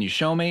understand it. Can you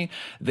show me?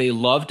 They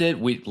loved it.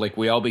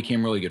 We all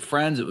became really good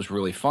friends. It was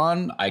really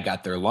fun. I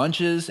got their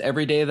lunches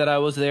every day that I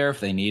was there. If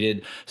they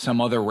needed some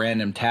other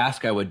random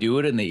task, I would do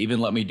it. And they even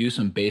let me do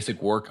some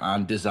basic work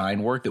on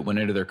design work that went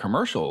into their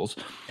commercials.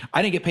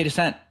 I didn't get paid a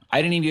cent.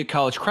 I didn't even get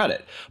college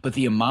credit, but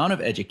the amount of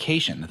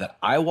education that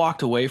I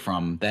walked away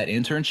from that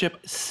internship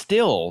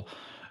still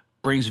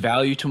brings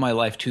value to my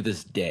life to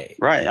this day.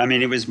 Right. I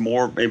mean, you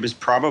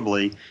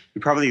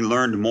probably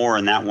learned more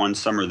in that one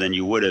summer than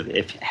you would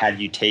have had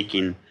you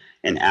taken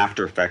an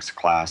After Effects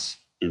class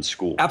in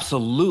school.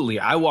 Absolutely.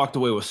 I walked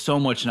away with so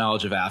much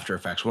knowledge of After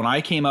Effects. When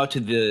I came out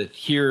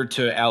here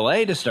to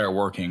LA to start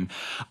working,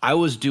 I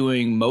was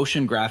doing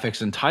motion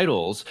graphics and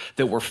titles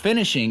that were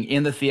finishing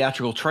in the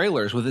theatrical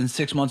trailers within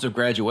 6 months of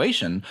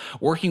graduation,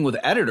 working with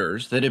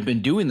editors that had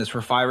been doing this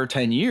for 5 or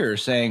 10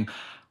 years, saying,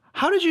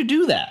 how did you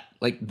do that?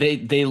 Like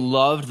they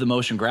loved the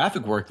motion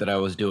graphic work that I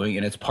was doing,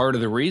 and it's part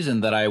of the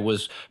reason that I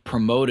was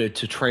promoted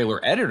to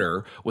trailer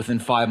editor within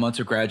 5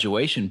 months of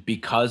graduation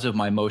because of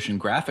my motion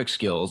graphic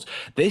skills.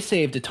 They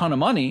saved a ton of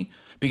money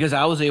because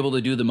I was able to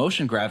do the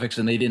motion graphics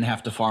and they didn't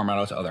have to farm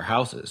out to other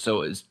houses.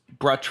 So it's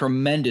brought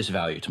tremendous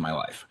value to my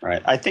life.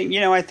 Right. I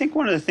think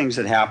one of the things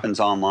that happens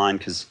online,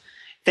 because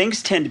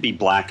things tend to be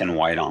black and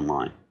white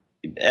online.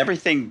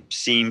 Everything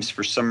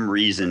for some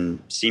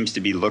reason seems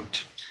to be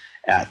looked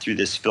at through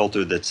this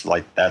filter that's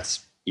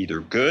either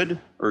good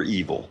or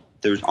evil.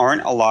 There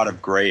aren't a lot of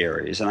gray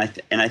areas, and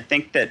I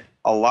think that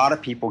a lot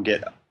of people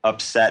get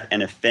upset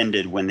and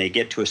offended when they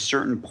get to a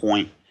certain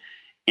point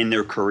in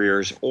their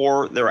careers,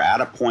 or they're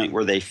at a point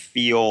where they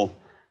feel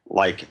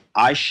like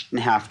I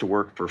shouldn't have to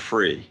work for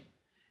free.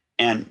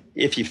 And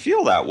if you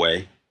feel that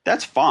way,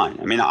 that's fine.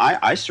 I mean,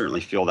 I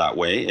certainly feel that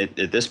way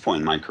at this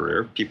point in my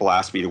career. People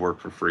ask me to work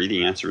for free.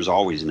 The answer is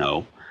always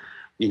no.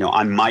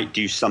 I might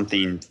do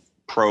something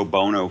pro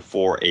bono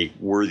for a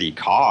worthy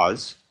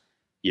cause,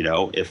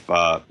 If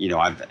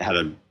I've had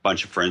a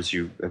bunch of friends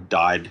who have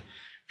died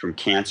from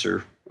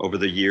cancer over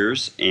the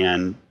years,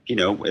 and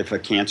if a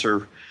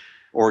cancer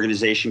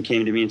organization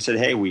came to me and said,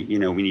 hey, we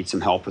need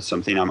some help with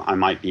something, I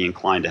might be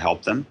inclined to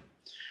help them.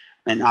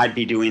 And I'd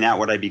be doing that.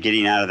 What I'd be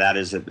getting out of that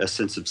is a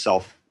sense of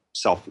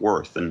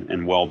self-worth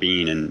and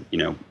well-being, and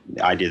the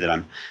idea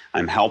that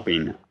I'm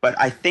helping. But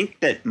I think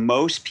that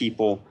most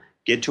people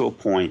get to a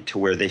point to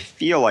where they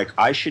feel like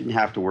I shouldn't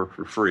have to work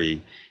for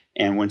free.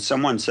 And when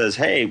someone says,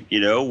 hey,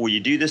 will you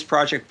do this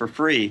project for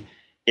free,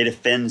 it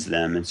offends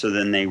them. And so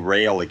then they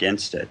rail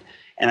against it.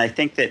 And I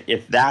think that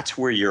if that's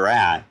where you're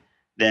at,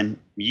 then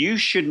you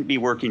shouldn't be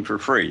working for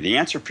free. The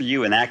answer for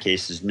you in that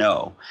case is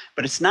no.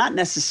 But it's not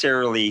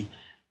necessarily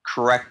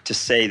correct to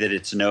say that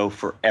it's no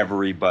for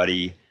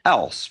everybody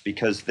else,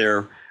 because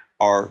there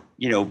are,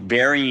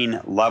 varying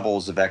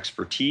levels of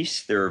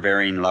expertise. There are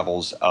varying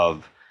levels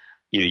of,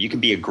 you can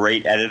be a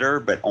great editor,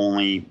 but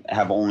only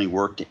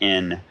worked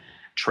in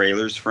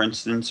trailers, for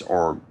instance,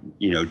 or,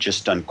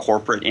 just done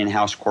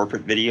in-house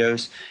corporate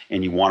videos,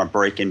 and you want to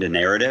break into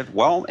narrative.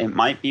 Well, it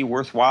might be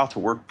worthwhile to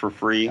work for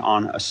free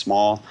on a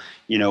small,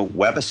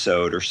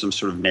 webisode or some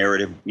sort of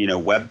narrative,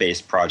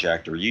 web-based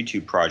project or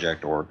YouTube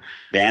project or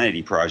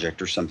vanity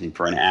project or something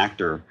for an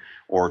actor,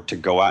 or to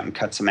go out and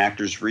cut some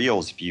actors'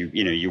 reels if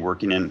you're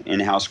working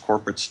in-house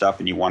corporate stuff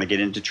and you want to get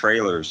into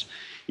trailers,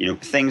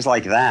 things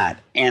like that.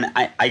 And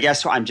I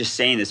guess I'm just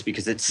saying this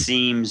because it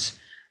seems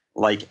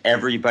like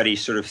everybody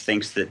sort of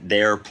thinks that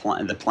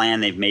the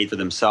plan they've made for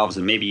themselves,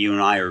 and maybe you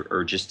and I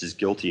are just as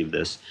guilty of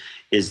this,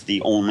 is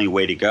the only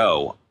way to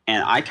go.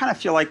 And I kind of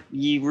feel like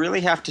you really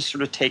have to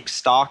sort of take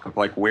stock of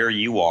like where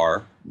you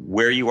are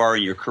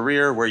in your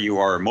career, where you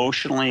are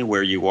emotionally,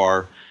 where you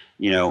are,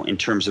 in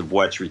terms of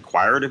what's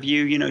required of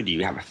you. Do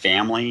you have a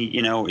family?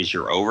 Is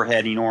your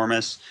overhead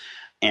enormous?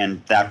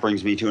 And that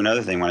brings me to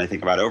another thing when I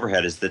think about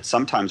overhead, is that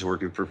sometimes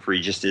working for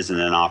free just isn't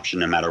an option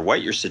no matter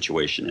what your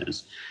situation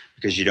is,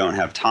 because you don't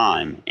have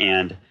time.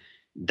 And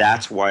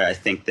that's why I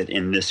think that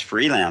in this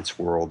freelance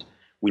world,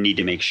 we need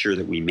to make sure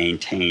that we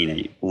maintain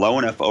a low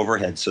enough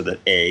overhead so that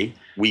A,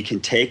 we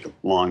can take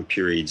long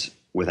periods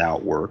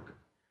without work,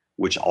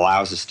 which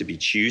allows us to be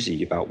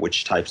choosy about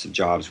which types of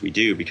jobs we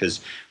do.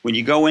 Because when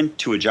you go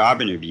into a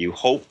job interview,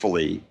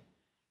 hopefully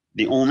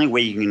the only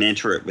way you can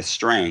enter it with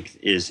strength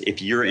is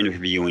if you're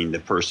interviewing the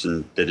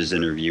person that is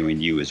interviewing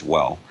you as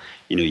well.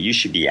 You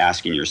should be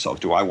asking yourself,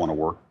 do I want to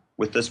work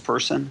with this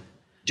person?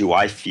 Do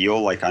I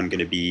feel like I'm going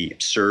to be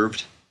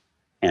served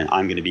and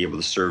I'm going to be able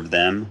to serve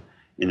them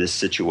in this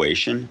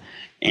situation?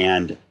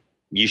 And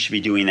you should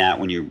be doing that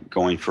when you're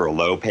going for a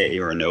low pay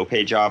or a no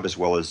pay job, as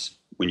well as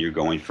when you're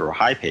going for a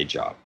high paid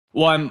job.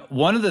 Well,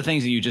 one of the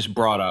things that you just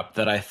brought up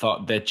that I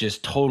thought that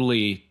just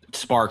totally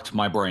sparked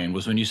my brain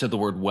was when you said the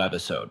word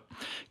webisode,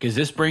 because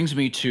this brings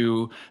me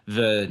to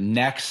the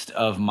next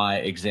of my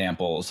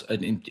examples.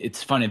 And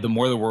it's funny, the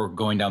more that we're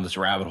going down this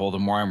rabbit hole, the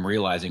more I'm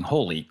realizing,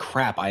 holy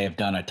crap, I have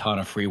done a ton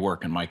of free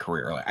work in my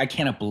career. Like, I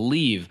cannot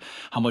believe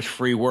how much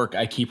free work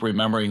I keep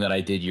remembering that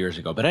I did years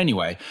ago. But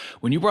anyway,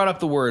 when you brought up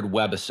the word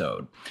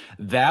webisode,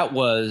 that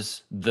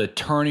was the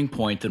turning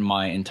point in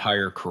my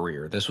entire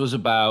career. This was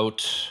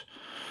about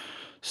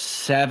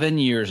 7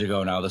 years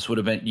ago now. This would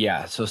have been,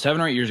 so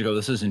 7 or 8 years ago.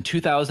 This is in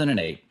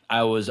 2008.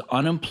 I was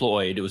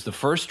unemployed. It was the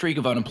first streak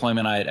of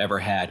unemployment I had ever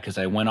had, because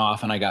I went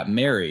off and I got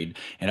married.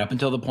 And up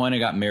until the point I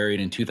got married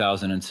in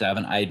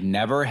 2007, I'd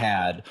never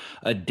had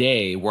a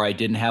day where I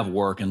didn't have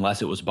work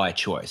unless it was by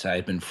choice. I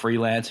had been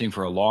freelancing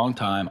for a long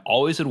time,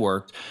 always had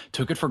worked,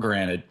 took it for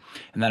granted.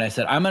 And then I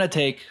said, I'm going to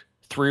take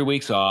 3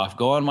 weeks off,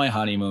 go on my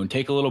honeymoon,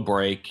 take a little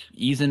break,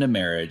 ease into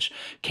marriage,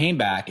 came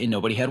back and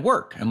nobody had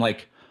work. I'm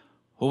like,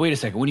 well, wait a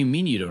second. What do you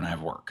mean you don't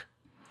have work?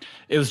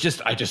 It was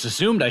just, I just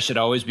assumed I should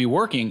always be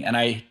working.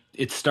 And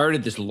it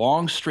started this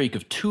long streak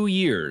of 2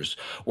 years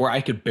where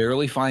I could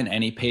barely find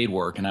any paid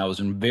work. And I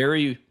was in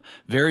very,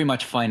 very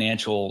much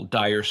financial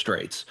dire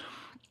straits.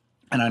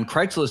 And on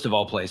Craigslist, of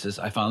all places,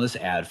 I found this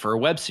ad for a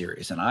web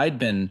series. And I'd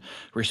been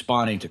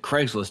responding to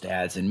Craigslist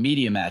ads and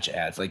Media Match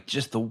ads, like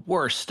just the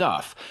worst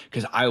stuff,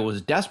 because I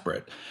was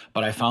desperate.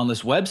 But I found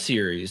this web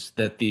series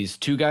that these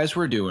two guys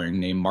were doing,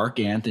 named Mark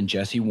Gant and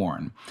Jesse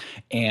Warren.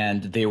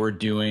 And they were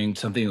doing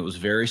something that was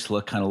very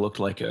slick, kind of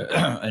looked like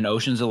an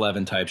Ocean's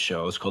 11 type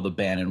show. It's called The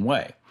Bannon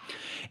Way.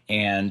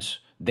 And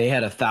they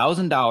had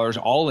 $1,000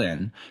 all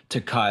in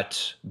to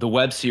cut the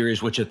web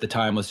series, which at the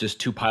time was just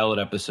 2 pilot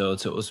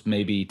episodes. So it was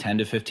maybe 10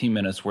 to 15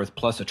 minutes worth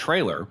plus a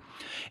trailer.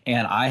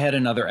 And I had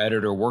another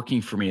editor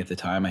working for me at the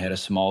time. I had a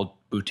small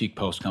boutique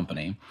post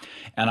company.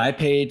 And I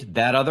paid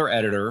that other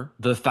editor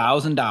the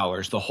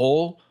 $1,000,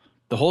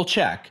 the whole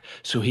check,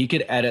 so he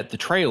could edit the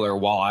trailer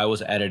while I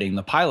was editing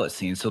the pilot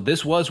scene. So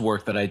this was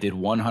work that I did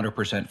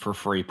 100% for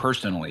free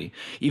personally.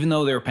 Even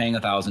though they were paying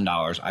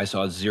 $1,000, I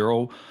saw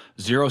zero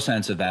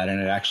cents of that, and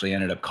it actually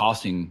ended up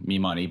costing me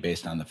money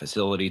based on the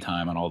facility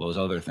time and all those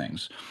other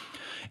things.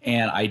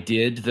 And I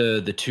did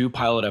the 2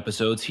 pilot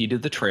episodes. He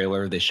did the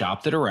trailer. They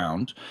shopped it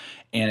around.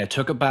 And it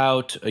took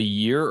about a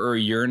year or a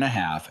year and a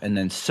half. And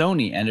then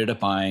Sony ended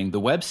up buying the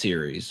web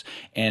series.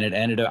 And it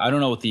ended up, I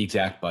don't know what the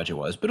exact budget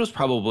was, but it was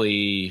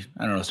probably,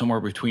 I don't know, somewhere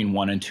between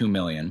 1 and 2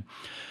 million.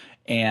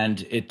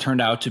 And it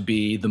turned out to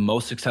be the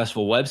most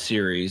successful web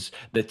series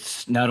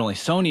that's not only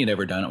Sony had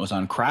ever done, it was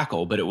on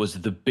Crackle, but it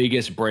was the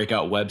biggest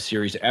breakout web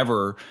series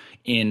ever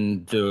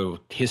in the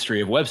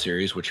history of web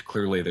series, which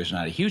clearly there's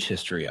not a huge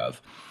history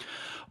of.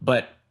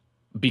 But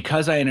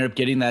because I ended up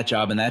getting that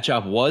job and that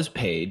job was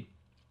paid,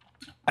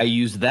 I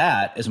used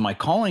that as my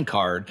calling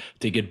card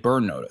to get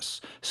burn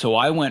notice. So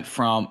I went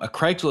from a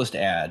Craigslist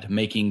ad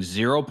making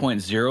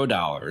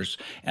 $0.0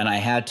 and I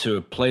had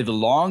to play the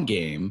long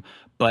game.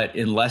 But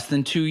in less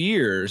than 2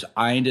 years,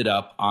 I ended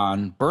up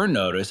on burn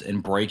notice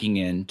and breaking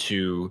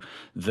into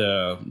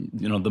the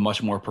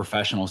much more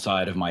professional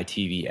side of my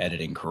TV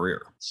editing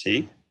career.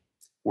 See,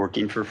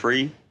 working for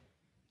free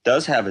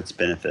does have its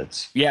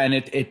benefits. Yeah, and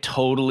it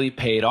totally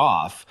paid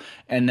off.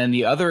 And then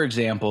the other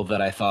example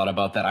that I thought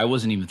about that I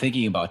wasn't even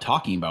thinking about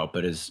talking about,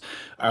 but is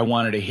I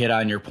wanted to hit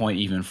on your point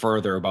even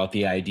further about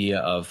the idea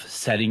of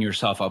setting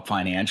yourself up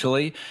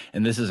financially.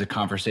 And this is a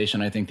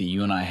conversation I think that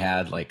you and I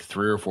had like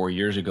 3 or 4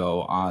 years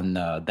ago on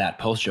that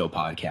post-show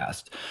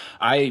podcast.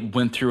 I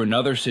went through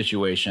another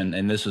situation,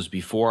 and this was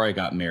before I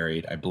got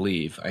married, I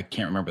believe. I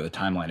can't remember the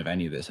timeline of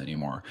any of this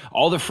anymore.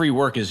 All the free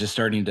work is just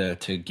starting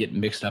to get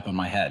mixed up in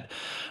my head.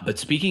 But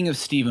speaking of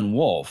Stephen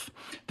Wolf,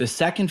 the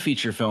second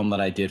feature film that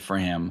I did for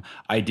him,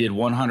 I did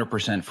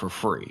 100% for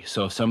free.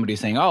 So if somebody's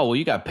saying, oh, well,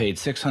 you got paid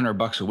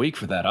 $600 a week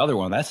for that other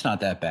one, that's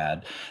not that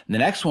bad. And the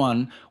next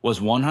one was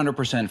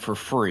 100% for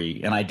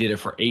free, and I did it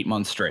for 8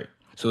 months straight.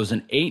 So it was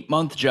an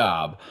 8-month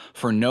job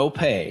for no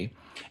pay.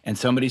 And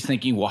somebody's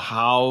thinking, well,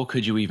 how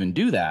could you even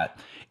do that?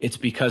 It's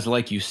because,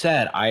 like you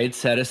said, I had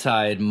set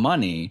aside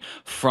money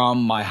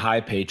from my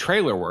high-paid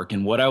trailer work.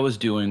 And what I was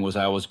doing was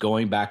I was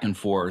going back and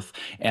forth,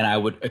 and I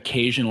would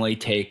occasionally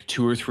take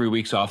 2 or 3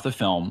 weeks off the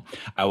film.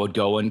 I would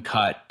go and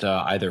cut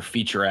either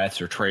featurettes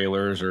or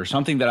trailers or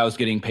something that I was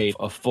getting paid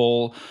a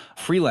full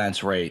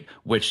freelance rate,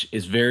 which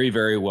is very,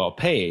 very well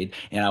paid.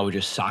 And I would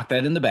just sock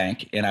that in the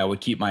bank, and I would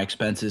keep my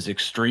expenses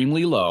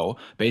extremely low,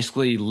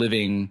 basically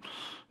living...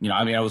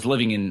 I was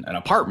living in an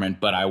apartment,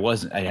 but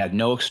I had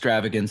no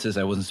extravagances.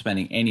 I wasn't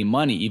spending any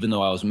money, even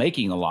though I was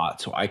making a lot.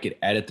 So I could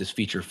edit this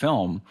feature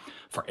film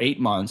for 8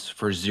 months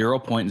for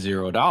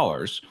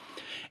 $0.0.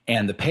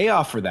 And the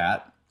payoff for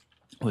that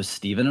was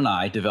Stephen and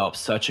I developed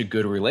such a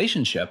good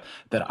relationship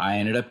that I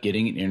ended up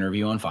getting an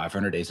interview on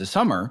 500 Days of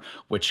Summer,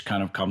 which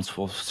kind of comes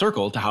full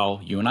circle to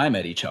how you and I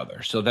met each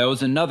other. So that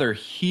was another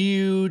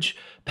huge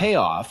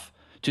payoff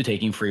to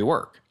taking free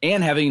work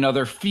and having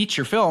another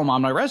feature film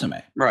on my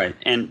resume. Right.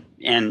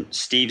 And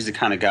Steve's the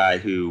kind of guy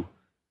who,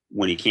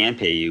 when he can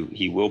pay you,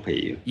 he will pay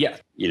you. Yeah.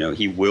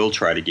 He will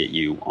try to get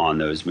you on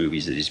those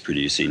movies that he's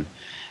producing.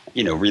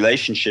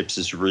 Relationships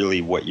is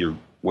really what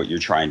you're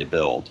trying to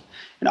build.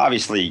 And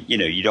obviously,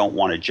 you don't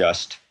want to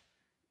just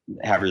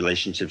have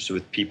relationships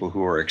with people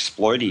who are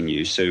exploiting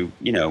you. So,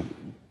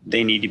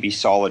 they need to be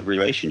solid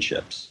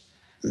relationships.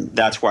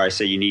 That's why I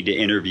say you need to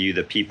interview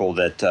the people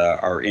that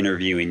are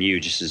interviewing you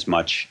just as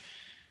much,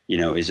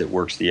 as it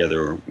works the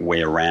other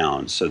way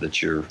around, so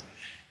that you're,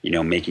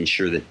 making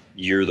sure that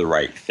you're the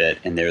right fit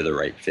and they're the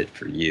right fit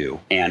for you.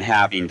 And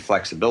having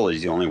flexibility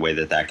is the only way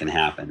that can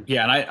happen.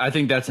 Yeah, and I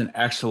think that's an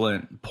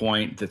excellent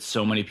point that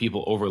so many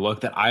people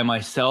overlook, that I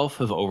myself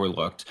have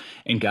overlooked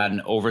and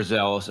gotten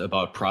overzealous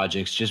about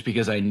projects just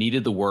because I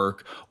needed the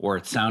work or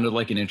it sounded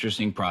like an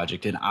interesting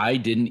project and I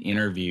didn't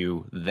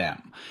interview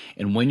them.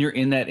 And when you're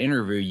in that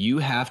interview, you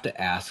have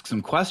to ask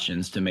some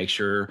questions to make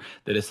sure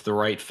that it's the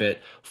right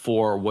fit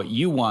for what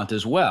you want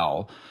as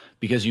well.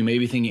 Because you may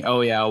be thinking,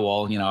 oh, yeah,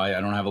 well,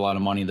 I don't have a lot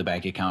of money in the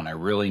bank account. I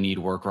really need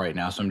work right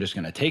now, so I'm just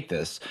going to take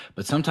this.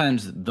 But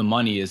sometimes the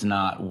money is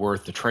not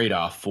worth the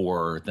trade-off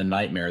for the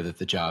nightmare that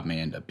the job may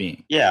end up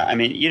being. Yeah,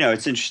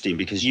 it's interesting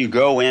because you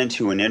go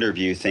into an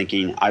interview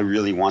thinking, I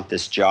really want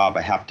this job.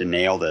 I have to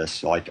nail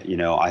this.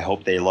 I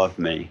hope they love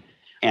me.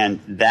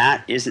 And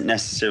that isn't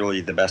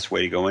necessarily the best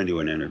way to go into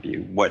an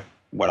interview. What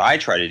I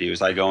try to do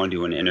is I go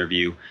into an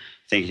interview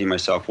thinking to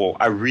myself, well,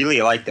 I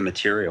really like the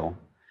material.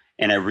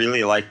 And I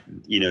really like,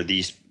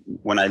 these,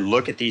 when I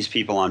look at these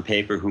people on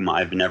paper whom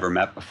I've never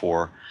met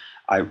before,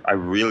 I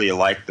really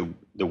like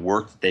the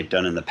work that they've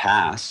done in the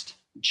past.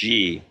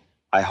 Gee,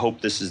 I hope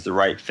this is the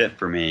right fit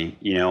for me.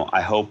 I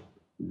hope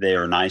they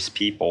are nice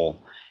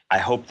people. I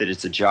hope that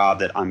it's a job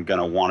that I'm going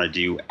to want to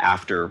do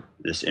after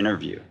this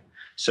interview.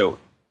 So,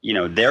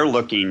 they're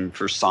looking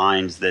for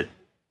signs that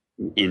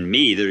in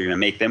me that are going to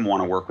make them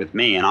want to work with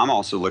me. And I'm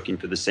also looking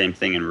for the same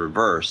thing in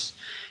reverse.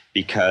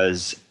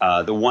 Because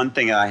the one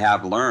thing I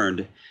have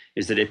learned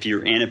is that if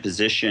you're in a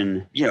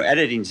position,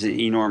 editing is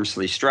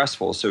enormously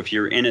stressful. So if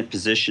you're in a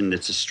position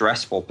that's a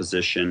stressful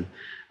position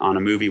on a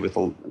movie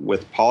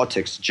with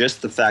politics,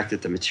 just the fact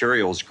that the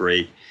material is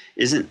great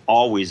isn't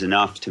always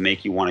enough to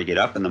make you want to get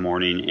up in the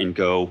morning and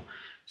go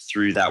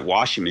through that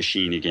washing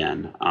machine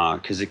again,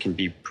 because it can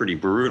be pretty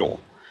brutal.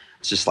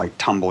 It's just like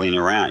tumbling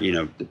around.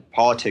 The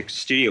politics,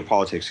 studio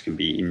politics can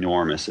be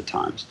enormous at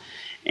times.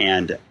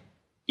 And,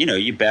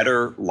 you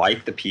better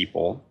like the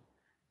people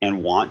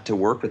and want to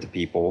work with the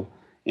people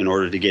in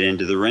order to get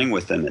into the ring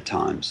with them at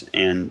times.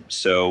 And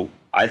so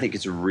I think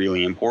it's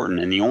really important.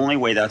 And the only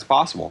way that's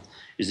possible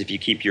is if you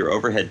keep your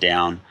overhead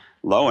down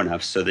low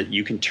enough so that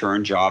you can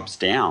turn jobs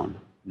down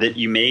that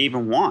you may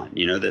even want,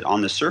 that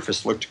on the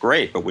surface looked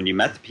great. But when you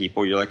met the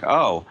people, you're like,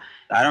 oh,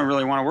 I don't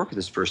really want to work with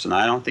this person.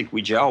 I don't think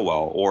we gel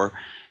well. Or,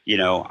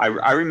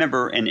 I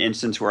remember an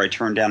instance where I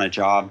turned down a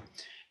job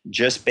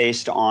just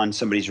based on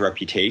somebody's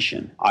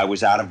reputation. I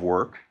was out of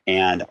work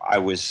and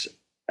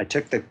I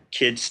took the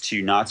kids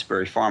to Knott's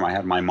Berry Farm. I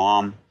had my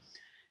mom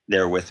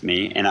there with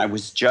me, and I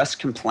was just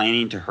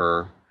complaining to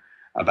her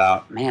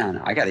about, man,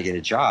 I got to get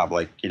a job.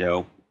 Like,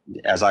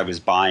 as I was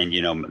buying,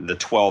 the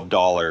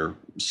 $12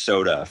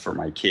 soda for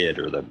my kid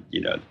or the,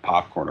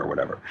 popcorn or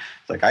whatever.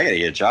 It's like, I got to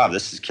get a job.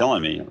 This is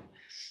killing me.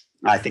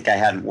 I think I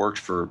hadn't worked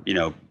for,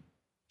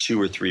 2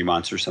 or 3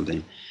 months or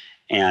something.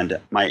 And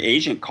my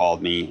agent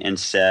called me and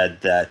said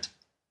that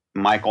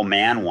Michael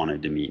Mann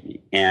wanted to meet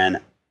me. And,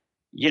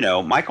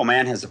 Michael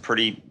Mann has a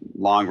pretty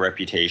long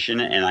reputation,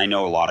 and I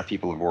know a lot of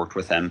people have worked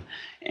with him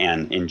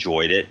and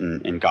enjoyed it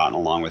and gotten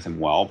along with him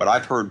well. But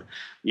I've heard,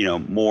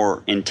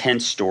 more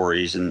intense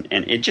stories, and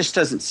it just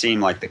doesn't seem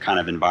like the kind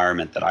of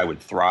environment that I would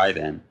thrive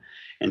in.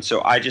 And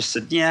so I just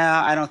said,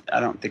 yeah, I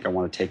don't think I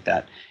want to take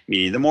that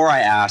meeting. The more I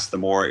asked, the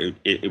more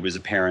it was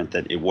apparent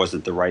that it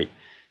wasn't the right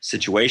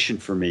situation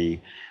for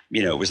me.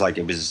 It was,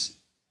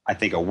 I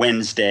think, a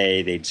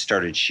Wednesday. They'd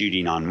started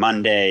shooting on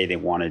Monday. They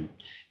wanted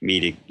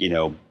me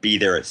to, be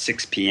there at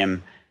 6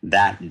 p.m.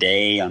 that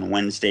day on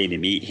Wednesday to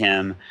meet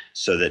him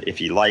so that if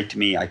he liked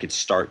me, I could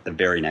start the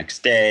very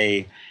next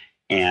day.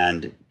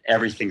 And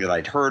everything that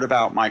I'd heard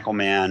about Michael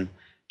Mann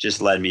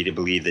just led me to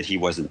believe that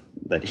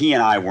he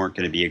and I weren't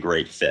going to be a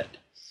great fit.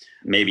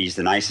 Maybe he's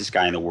the nicest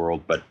guy in the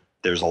world, but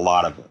there's a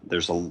lot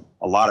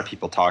of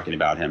people talking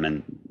about him,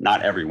 and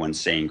not everyone's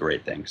saying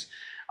great things.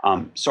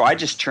 So I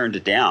just turned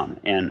it down.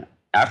 And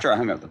after I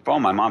hung up the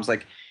phone, my mom's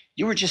like,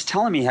 you were just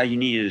telling me how you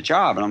needed a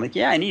job. And I'm like,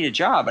 yeah, I need a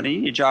job, but I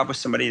need a job with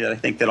somebody that I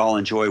think that I'll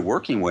enjoy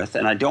working with.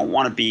 And I don't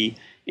want to be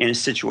in a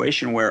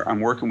situation where I'm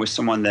working with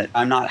someone that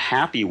I'm not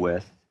happy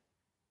with,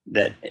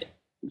 that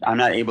I'm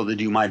not able to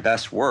do my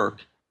best work.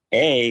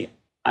 A,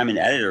 I'm an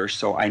editor,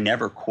 so I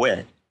never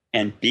quit.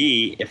 And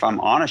B, if I'm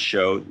on a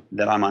show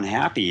that I'm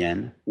unhappy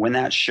in, when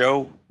that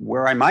show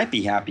where I might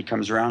be happy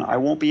comes around, I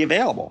won't be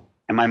available.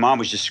 And my mom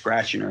was just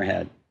scratching her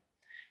head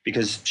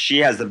because she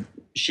has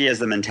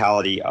the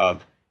mentality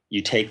of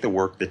you take the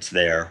work that's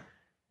there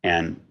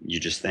and you're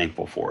just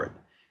thankful for it.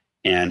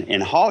 And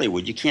in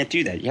Hollywood, you can't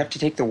do that. You have to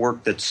take the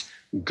work that's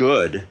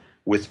good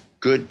with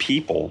good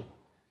people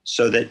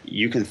so that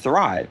you can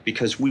thrive,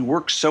 because we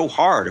work so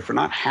hard. If we're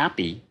not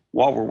happy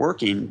while we're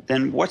working,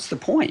 then what's the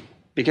point?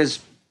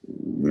 Because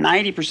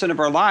 90% of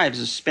our lives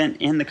is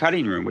spent in the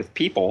cutting room with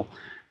people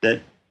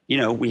that,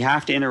 we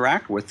have to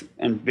interact with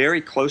in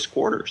very close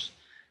quarters.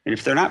 And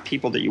if they're not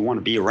people that you want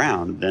to be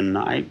around, then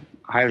I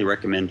highly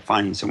recommend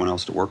finding someone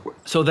else to work with.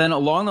 So then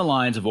along the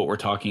lines of what we're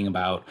talking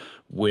about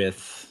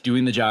with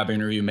doing the job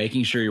interview,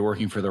 making sure you're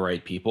working for the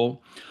right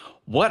people,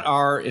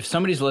 if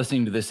somebody's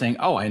listening to this saying,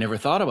 oh, I never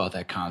thought about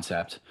that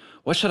concept,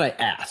 what should I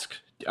ask?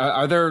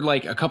 Are there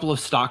like a couple of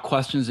stock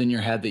questions in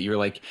your head that you're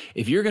like,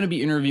 if you're going to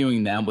be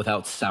interviewing them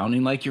without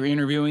sounding like you're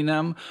interviewing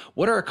them,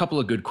 what are a couple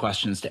of good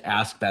questions to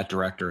ask that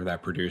director or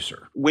that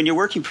producer? When you're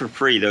working for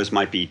free, those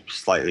might be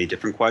slightly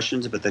different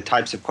questions, but the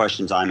types of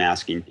questions I'm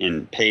asking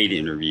in paid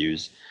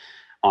interviews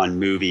on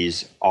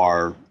movies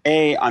are,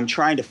 A, I'm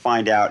trying to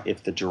find out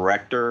if the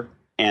director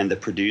and the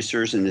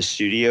producers in the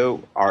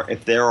studio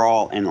if they're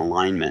all in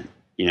alignment,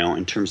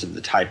 in terms of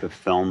the type of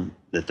film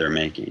that they're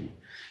making.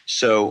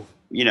 So,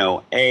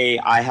 A,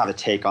 I have a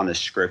take on the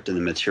script and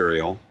the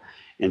material.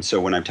 And so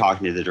when I'm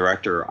talking to the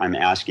director, I'm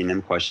asking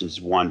them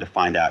questions, one, to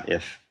find out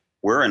if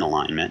we're in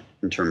alignment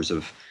in terms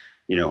of,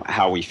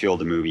 how we feel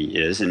the movie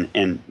is.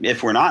 And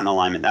if we're not in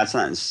alignment, that's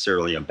not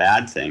necessarily a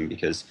bad thing,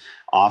 because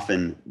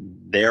often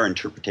their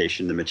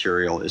interpretation of the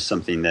material is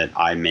something that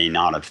I may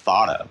not have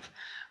thought of,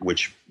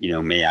 which,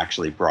 may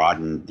actually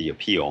broaden the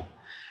appeal.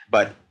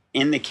 But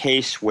in the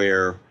case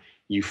where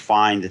you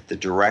find that the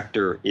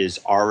director is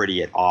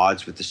already at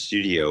odds with the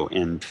studio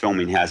and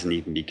filming hasn't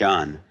even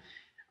begun,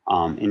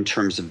 in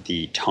terms of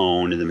the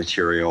tone of the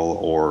material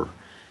or,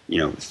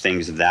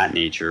 things of that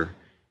nature,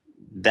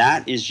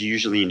 that is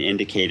usually an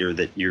indicator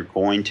that you're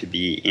going to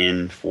be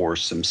in for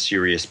some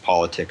serious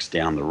politics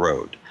down the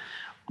road.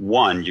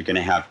 One, you're going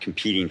to have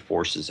competing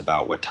forces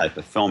about what type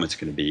of film it's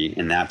going to be,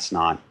 and that's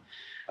not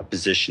a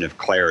position of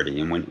clarity.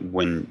 And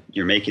when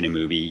you're making a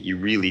movie, you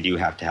really do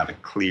have to have a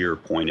clear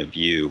point of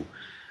view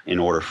in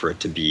order for it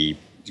to be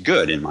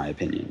good, in my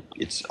opinion.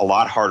 It's a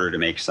lot harder to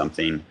make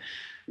something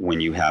when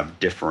you have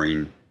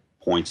differing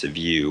points of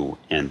view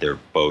and they're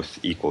both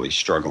equally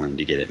struggling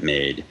to get it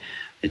made.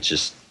 It's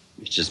just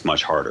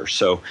much harder.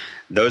 So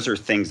those are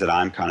things that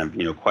I'm kind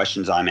of,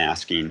 questions I'm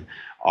asking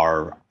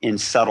are in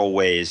subtle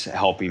ways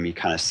helping me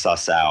kind of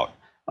suss out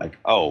like,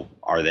 oh,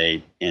 are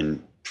they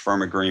in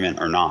firm agreement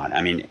or not?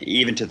 I mean,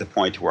 even to the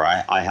point where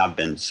I have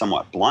been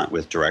somewhat blunt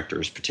with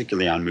directors,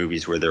 particularly on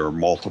movies where there are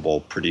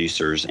multiple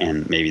producers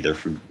and maybe they're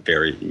from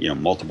very,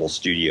 multiple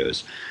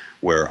studios,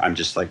 where I'm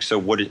just like, so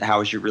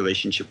how is your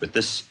relationship with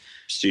this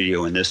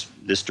studio and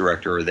this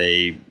director? Are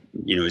they,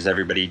 is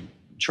everybody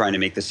trying to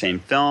make the same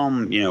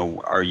film?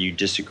 Are you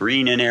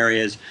disagreeing in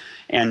areas?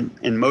 And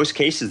in most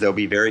cases, they'll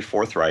be very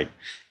forthright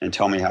and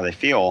tell me how they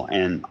feel.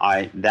 And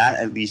that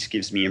at least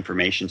gives me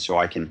information so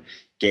I can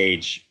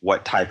gauge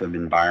what type of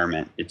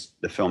environment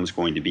the film's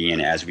going to be in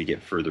as we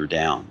get further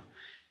down.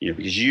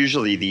 Because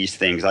usually these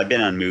things, I've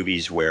been on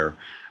movies where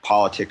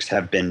politics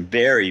have been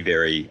very,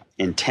 very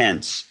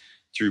intense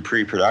through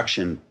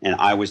pre-production, and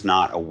I was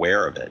not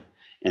aware of it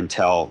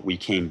until we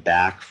came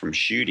back from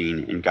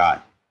shooting and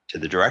got to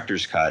the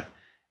director's cut,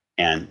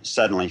 and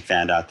suddenly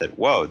found out that,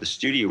 whoa, the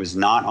studio was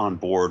not on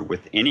board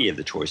with any of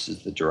the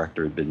choices the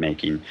director had been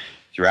making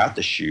throughout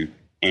the shoot,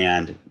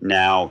 and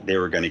now they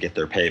were going to get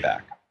their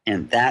payback.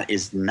 And that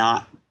is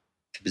not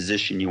the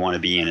position you want to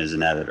be in as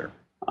an editor.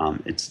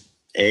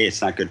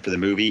 It's not good for the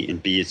movie,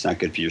 and B, it's not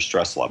good for your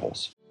stress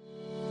levels.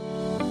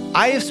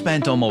 I have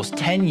spent almost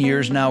 10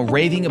 years now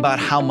raving about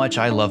how much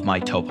I love my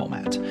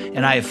Topomat,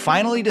 and I have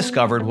finally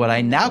discovered what I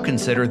now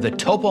consider the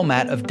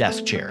Topomat of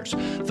desk chairs,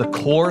 the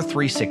Core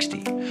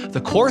 360.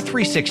 The Core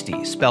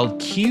 360, spelled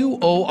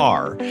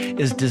QOR,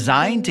 is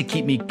designed to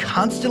keep me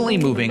constantly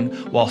moving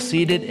while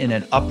seated in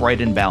an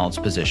upright and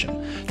balanced position.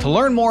 To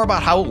learn more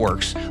about how it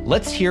works,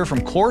 let's hear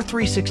from Core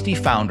 360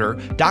 founder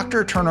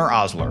Dr. Turner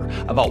Osler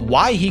about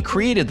why he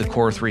created the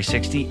Core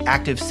 360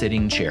 active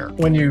sitting chair.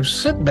 When you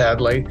sit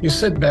badly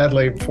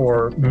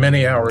for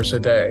many hours a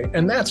day,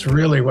 and that's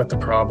really what the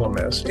problem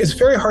is. It's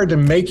very hard to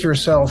make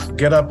yourself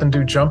get up and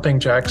do jumping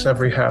jacks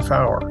every half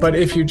hour. But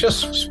if you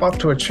just swap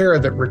to a chair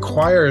that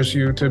requires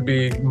you to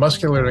be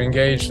muscularly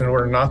engaged in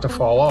order not to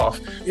fall off,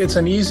 it's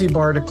an easy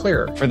bar to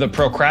clear. For the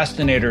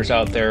procrastinators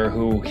out there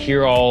who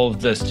hear all of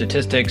the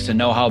statistics and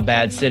know how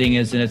bad sitting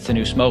is and it's the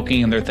new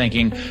smoking, and they're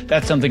thinking,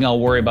 that's something I'll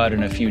worry about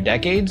in a few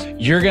decades,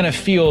 you're going to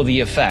feel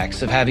the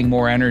effects of having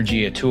more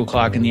energy at 2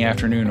 o'clock in the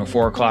afternoon or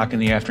 4 o'clock in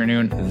the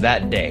afternoon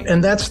that day.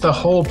 And that's the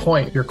whole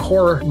point. Your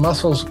core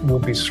muscles will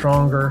be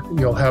stronger.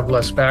 You'll have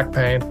less back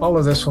pain. All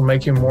of this will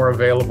make you more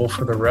available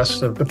for the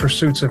rest of the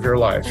pursuits of your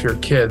life, your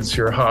kids,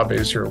 your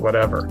hobbies, your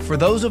whatever. For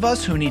those of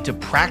us who need to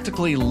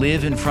practically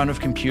live in front of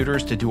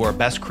computers to do our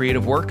best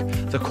creative work,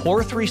 the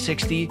Core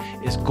 360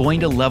 is going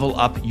to level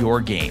up your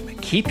game.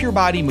 Keep your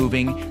body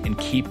moving and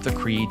keep the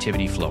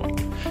creativity flowing.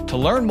 To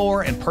learn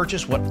more and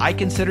purchase what I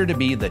consider to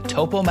be the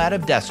Topomat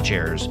of desk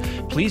chairs,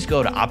 please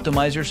go to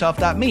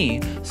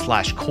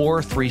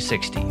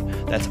optimizeyourself.me/core360.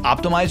 That's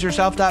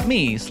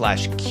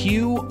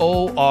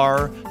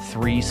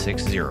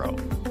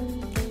optimizeyourself.me/QOR360.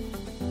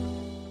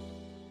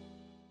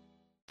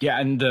 Yeah,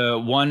 and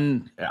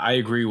I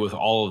agree with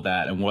all of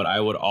that. And what I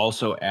would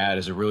also add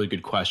is a really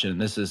good question,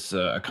 and this is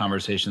a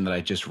conversation that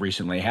I just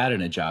recently had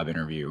in a job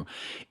interview,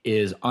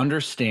 is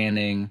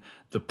understanding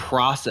the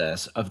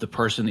process of the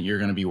person that you're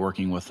going to be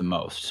working with the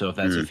most. So if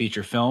that's a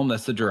feature film,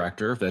 that's the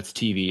director. If that's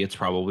TV, it's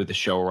probably the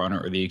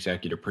showrunner or the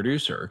executive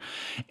producer.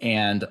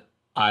 And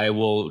I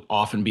will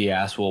often be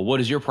asked, well, what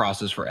is your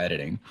process for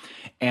editing?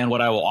 And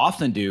what I will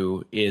often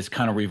do is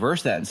kind of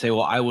reverse that and say,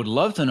 well, I would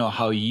love to know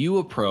how you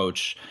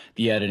approach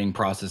the editing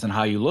process and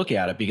how you look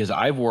at it, because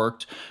I've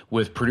worked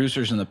with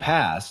producers in the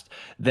past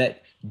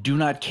that do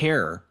not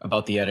care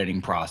about the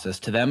editing process.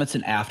 To them, it's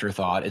an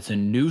afterthought. It's a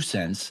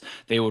nuisance.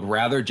 They would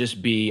rather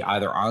just be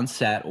either on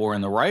set or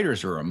in the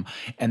writer's room.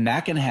 And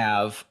that can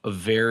have a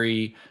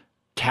very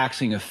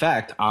taxing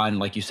effect on,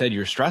 like you said,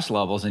 your stress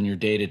levels and your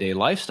day-to-day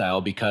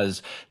lifestyle,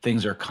 because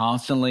things are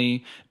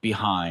constantly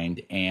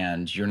behind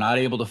and you're not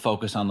able to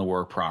focus on the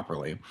work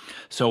properly.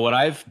 So what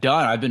I've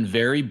done, I've been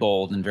very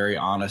bold and very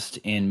honest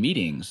in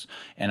meetings,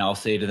 and I'll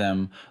say to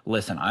them,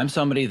 listen, I'm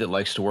somebody that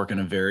likes to work in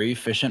a very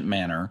efficient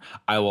manner.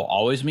 I will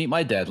always meet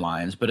my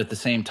deadlines, but at the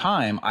same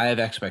time, I have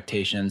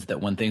expectations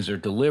that when things are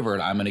delivered,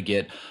 I'm going to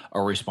get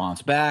a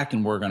response back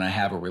and we're going to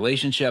have a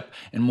relationship.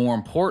 And more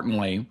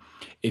importantly,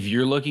 if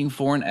you're looking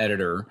for an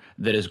editor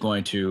that is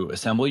going to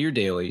assemble your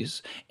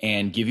dailies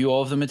and give you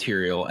all of the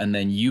material, and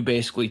then you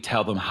basically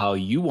tell them how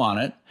you want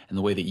it and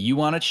the way that you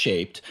want it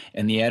shaped,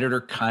 and the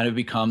editor kind of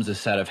becomes a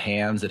set of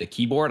hands at a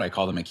keyboard, I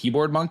call them a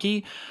keyboard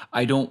monkey,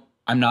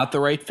 I'm not the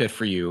right fit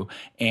for you,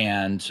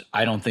 and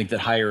I don't think that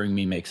hiring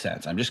me makes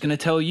sense. I'm just going to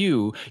tell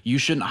you, you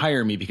shouldn't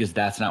hire me, because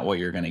that's not what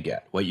you're going to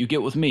get. What you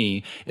get with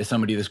me is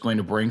somebody that's going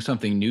to bring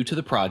something new to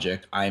the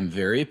project. I am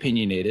very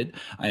opinionated.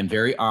 I am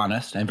very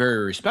honest. I'm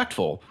very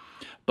respectful.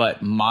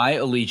 But my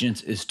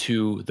allegiance is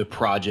to the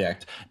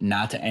project,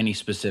 not to any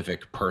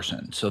specific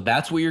person. So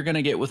that's what you're going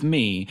to get with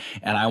me.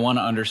 And I want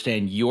to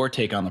understand your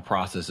take on the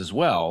process as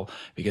well,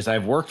 because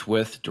I've worked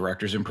with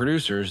directors and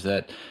producers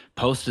that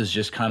post is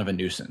just kind of a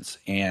nuisance.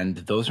 And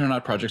those are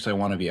not projects I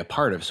want to be a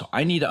part of. So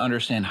I need to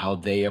understand how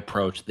they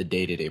approach the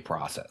day-to-day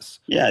process.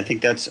 Yeah, I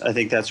think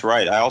that's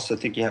right. I also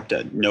think you have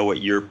to know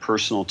what your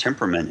personal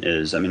temperament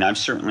is. I mean, I've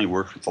certainly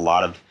worked with a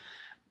lot of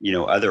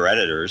other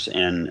editors,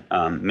 and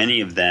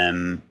many of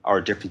them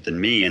are different than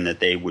me in that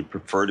they would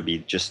prefer to be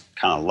just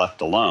kind of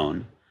left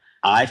alone.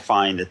 I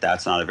find that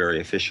that's not a very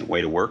efficient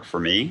way to work for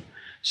me.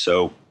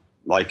 So,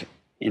 like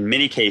in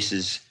many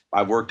cases,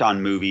 I've worked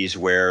on movies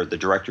where the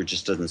director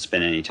just doesn't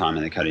spend any time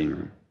in the cutting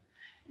room.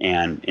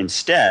 And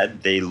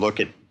instead, they look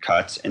at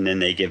cuts and then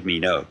they give me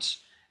notes.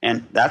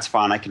 And that's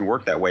fine. I can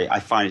work that way. I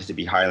find it to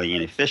be highly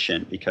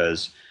inefficient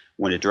because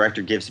when a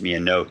director gives me a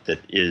note that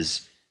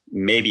is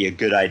maybe a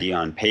good idea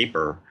on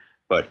paper,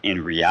 but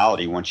in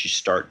reality, once you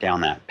start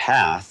down that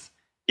path,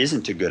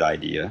 isn't a good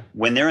idea.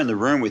 When they're in the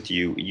room with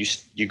you,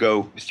 you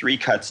go 3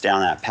 cuts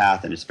down that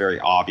path and it's very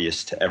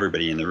obvious to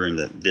everybody in the room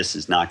that this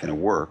is not going to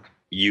work.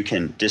 You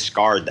can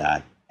discard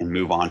that and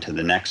move on to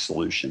the next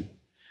solution.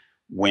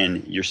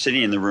 When you're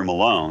sitting in the room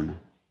alone,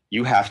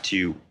 you have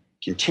to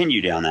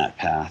continue down that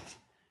path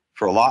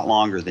for a lot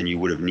longer than you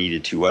would have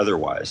needed to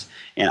otherwise.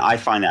 And I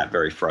find that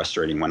very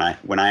frustrating when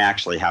I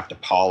actually have to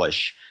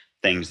polish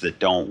things that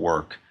don't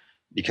work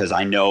because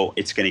I know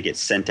it's going to get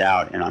sent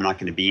out and I'm not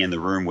going to be in the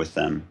room with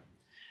them.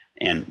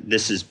 And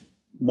this is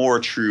more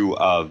true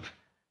of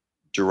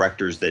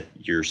directors that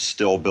you're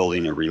still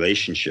building a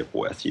relationship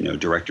with,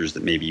 directors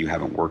that maybe you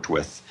haven't worked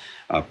with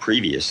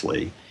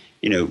previously.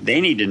 They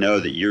need to know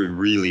that you're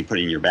really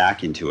putting your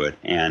back into it.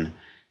 And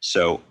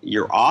so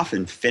you're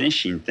often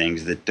finishing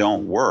things that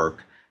don't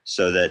work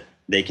so that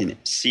they can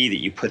see that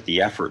you put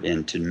the effort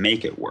in to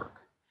make it work.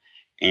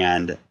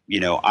 And,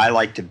 I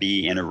like to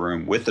be in a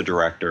room with the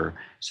director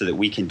so that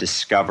we can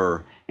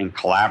discover and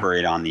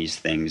collaborate on these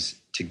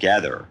things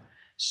together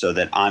so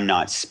that I'm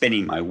not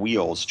spinning my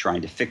wheels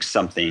trying to fix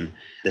something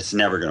that's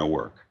never going to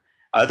work.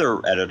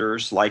 Other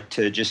editors like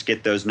to just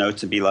get those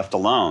notes and be left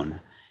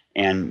alone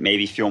and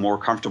maybe feel more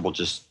comfortable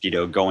just,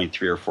 going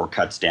 3 or 4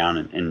 cuts down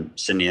and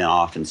sending it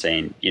off and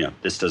saying,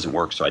 this doesn't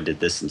work, so I did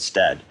this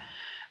instead.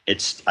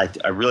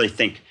 I really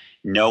think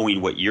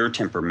knowing what your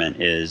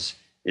temperament is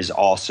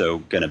also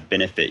going to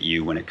benefit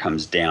you when it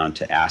comes down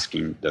to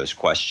asking those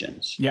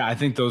questions. Yeah, I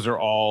think those are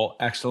all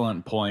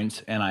excellent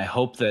points. And I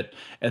hope that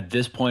at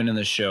this point in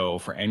the show,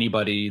 for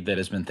anybody that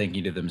has been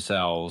thinking to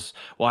themselves,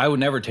 well, I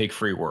would never take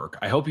free work.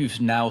 I hope you've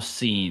now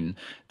seen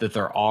that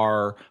there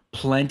are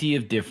plenty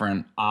of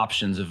different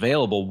options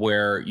available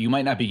where you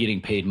might not be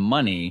getting paid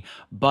money,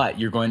 but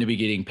you're going to be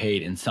getting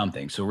paid in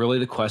something. So really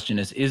the question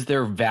is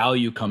there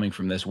value coming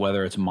from this,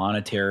 whether it's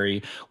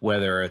monetary,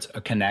 whether it's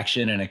a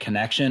connection, and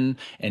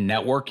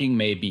networking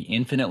may be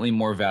infinitely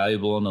more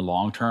valuable in the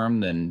long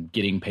term than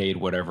getting paid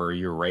whatever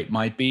your rate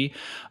might be.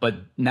 But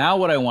now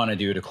what I want to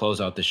do to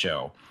close out the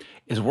show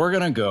is we're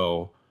going to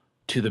go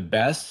to the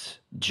best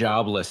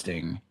job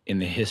listing in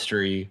the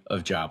history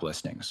of job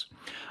listings.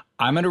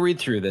 I'm going to read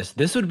through this.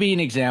 This would be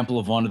an example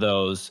of one of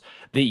those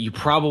that you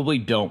probably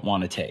don't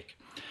want to take.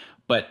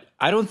 But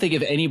I don't think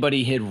if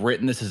anybody had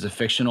written this as a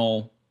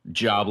fictional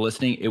job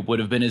listing, it would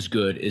have been as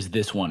good as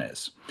this one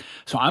is.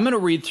 So I'm going to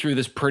read through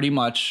this pretty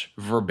much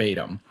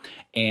verbatim.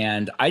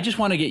 And I just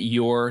want to get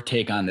your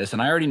take on this.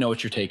 And I already know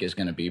what your take is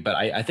going to be, but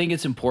I think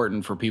it's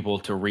important for people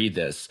to read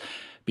this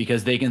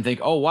because they can think,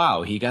 oh,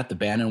 wow, he got the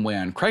Bannon way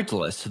on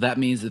Craigslist. So that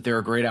means that there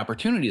are great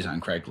opportunities on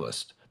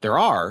Craigslist. There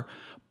are.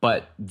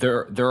 But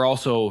they're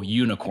also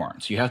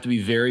unicorns. You have to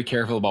be very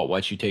careful about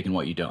what you take and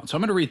what you don't. So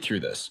I'm going to read through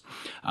this.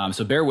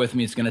 So bear with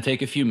me. It's going to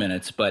take a few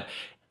minutes, but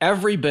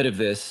every bit of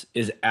this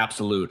is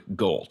absolute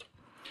gold.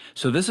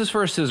 So this is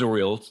for a sizzle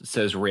reel. It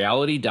says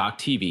Reality Doc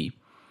TV.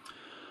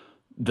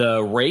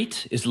 The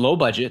rate is low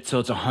budget, so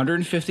it's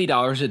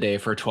 $150 a day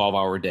for a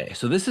 12-hour day.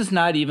 So this is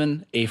not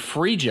even a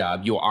free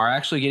job. You are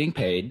actually getting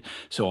paid.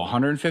 So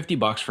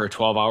 $150 for a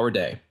 12-hour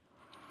day.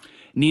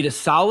 Need a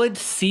solid,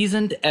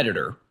 seasoned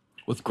editor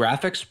with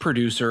graphics,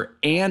 producer,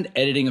 and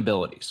editing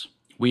abilities.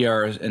 We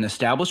are an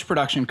established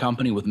production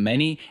company with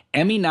many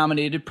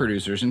Emmy-nominated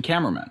producers and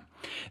cameramen.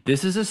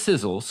 This is a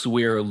sizzle, so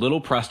we are a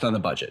little pressed on the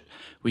budget.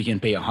 We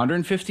can pay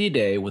 $150 a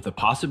day with the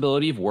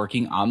possibility of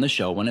working on the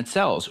show when it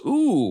sells.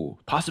 Ooh,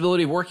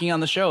 possibility of working on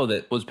the show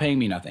that was paying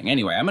me nothing.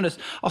 Anyway,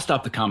 I'll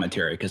stop the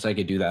commentary because I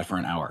could do that for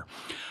an hour.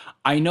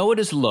 I know it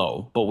is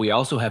low, but we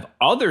also have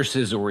other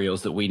sizzle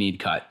reels that we need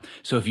cut.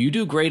 So if you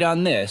do great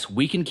on this,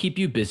 we can keep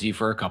you busy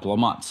for a couple of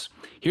months.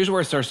 Here's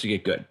where it starts to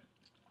get good.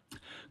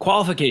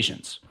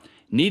 Qualifications.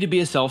 Need to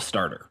be a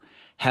self-starter.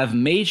 Have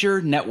major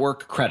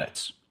network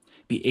credits.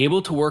 Be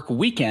able to work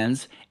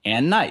weekends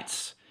and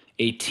nights.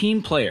 A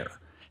team player.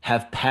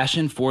 Have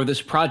passion for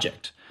this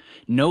project.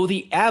 Know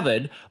the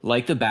Avid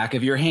like the back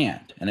of your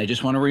hand. And I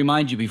just want to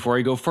remind you before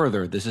I go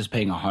further, this is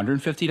paying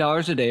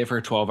 $150 a day for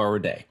a 12-hour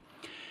day.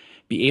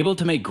 Be able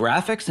to make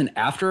graphics in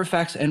After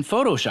Effects and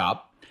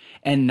Photoshop.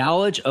 And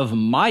knowledge of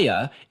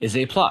Maya is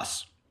a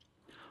plus.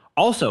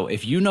 Also,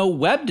 if you know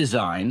web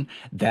design,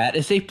 that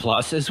is a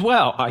plus as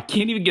well. I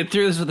can't even get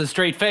through this with a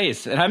straight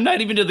face, and I'm not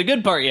even to the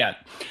good part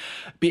yet.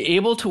 Be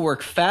able to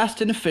work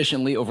fast and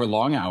efficiently over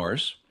long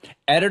hours.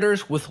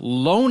 Editors with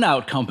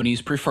loan-out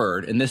companies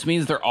preferred, and this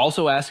means they're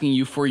also asking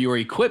you for your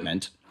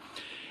equipment.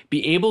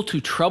 Be able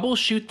to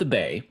troubleshoot the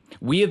bay.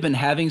 We have been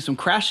having some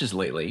crashes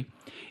lately.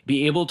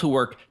 Be able to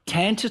work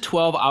 10 to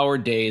 12-hour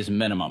days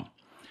minimum.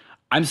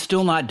 I'm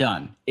still not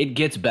done. It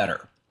gets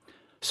better.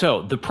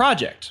 So the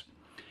project,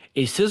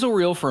 a sizzle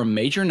reel for a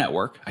major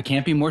network. I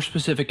can't be more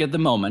specific at the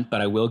moment,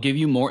 but I will give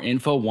you more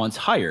info once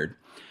hired.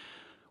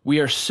 We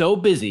are so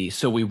busy,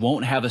 so we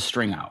won't have a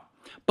string out,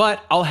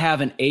 but I'll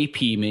have an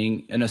AP,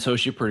 meaning an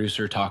associate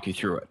producer, talk you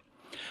through it.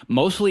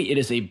 Mostly it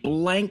is a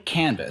blank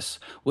canvas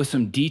with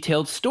some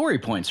detailed story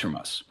points from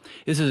us.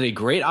 This is a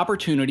great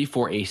opportunity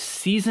for a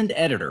seasoned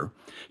editor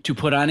to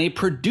put on a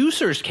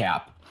producer's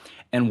cap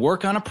and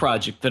work on a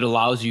project that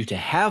allows you to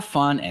have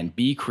fun and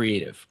be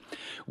creative.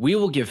 We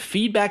will give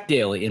feedback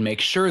daily and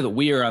make sure that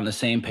we are on the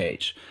same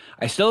page.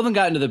 I still haven't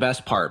gotten to the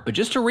best part, but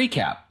just to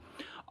recap,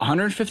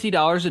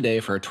 $150 a day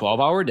for a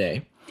 12-hour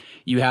day.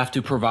 You have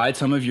to provide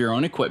some of your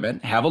own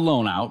equipment, have a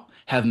loan out,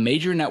 have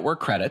major network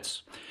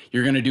credits.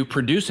 You're going to do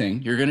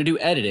producing, you're going to do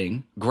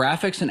editing,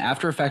 graphics and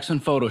After Effects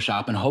and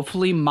Photoshop, and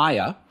hopefully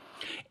Maya,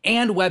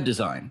 and web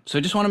design. So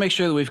I just want to make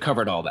sure that we've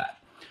covered all that.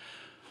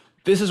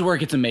 This is where it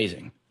gets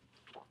amazing.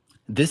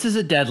 This is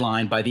a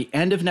deadline by the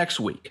end of next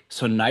week,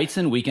 so nights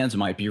and weekends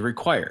might be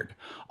required.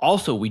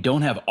 Also, we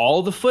don't have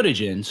all the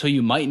footage in, so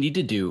you might need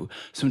to do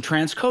some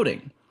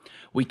transcoding.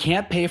 We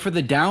can't pay for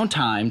the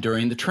downtime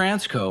during the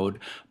transcode,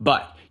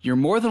 but you're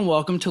more than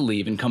welcome to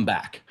leave and come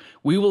back.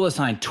 We will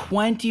assign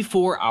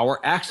 24-hour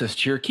access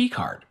to your key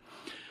card.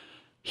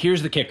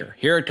 Here's the kicker.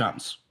 Here it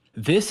comes.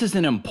 This is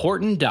an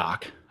important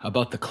doc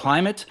about the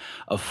climate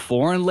of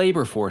foreign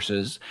labor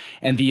forces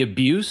and the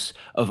abuse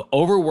of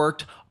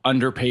overworked,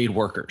 underpaid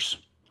workers.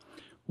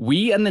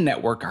 We and the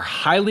network are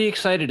highly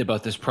excited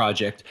about this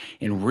project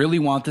and really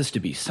want this to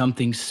be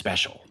something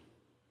special.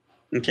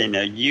 Okay,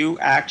 now you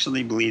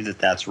actually believe that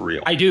that's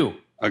real? I do.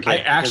 Okay, I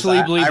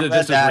actually believe that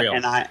this is real.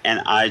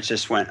 And I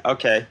just went,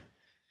 okay,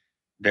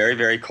 very,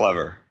 very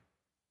clever.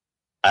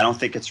 I don't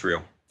think it's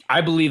real.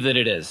 I believe that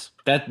it is.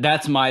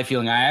 That's my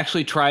feeling. I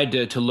actually tried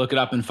to look it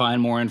up and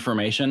find more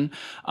information,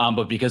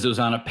 but because it was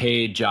on a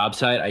paid job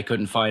site, I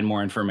couldn't find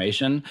more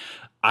information.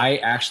 I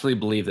actually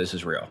believe this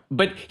is real.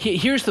 But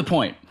here's the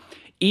point.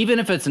 Even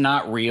if it's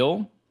not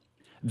real,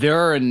 there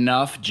are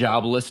enough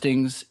job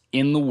listings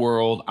in the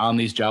world on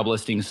these job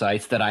listing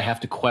sites that I have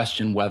to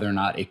question whether or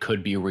not it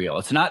could be real.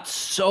 It's not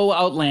so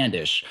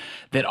outlandish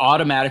that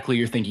automatically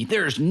you're thinking,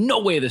 there's no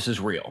way this is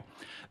real.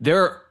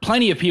 There are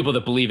plenty of people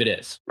that believe it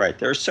is. Right.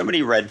 There are so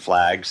many red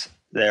flags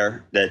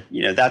there that,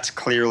 that's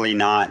clearly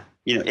not,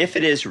 if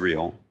it is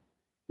real,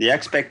 the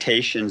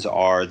expectations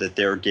are that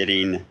they're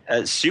getting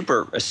a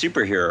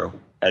superhero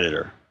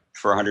editor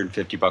for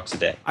 $150 a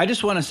day. I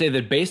just want to say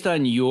that based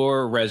on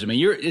your resume,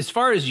 as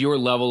far as your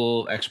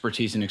level of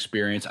expertise and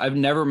experience, I've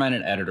never met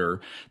an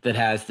editor that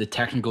has the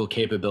technical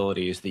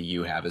capabilities that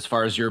you have, as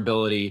far as your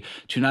ability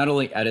to not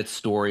only edit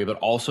story, but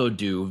also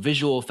do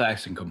visual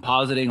effects and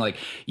compositing. Like,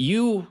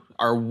 you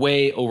are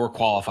way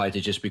overqualified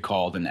to just be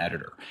called an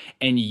editor,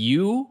 and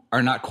you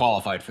are not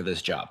qualified for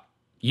this job.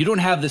 You don't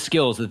have the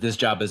skills that this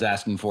job is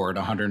asking for at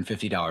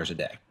 $150 a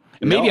day.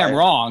 Maybe I'm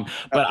wrong,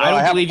 but I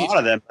don't believe you. I have a lot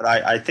of them, but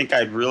I think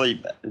I'd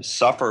really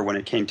suffer when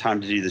it came time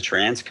to do the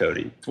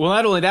transcoding. Well,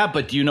 not only that,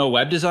 but do you know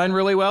web design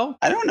really well?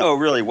 I don't know it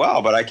really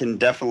well, but I can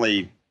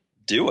definitely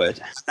do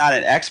it. I'm not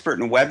an expert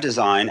in web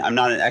design. I'm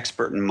not an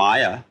expert in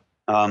Maya.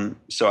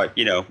 So I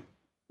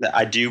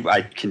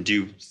can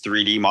do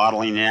 3D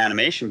modeling and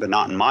animation, but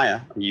not in Maya.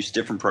 I use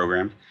different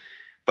programs.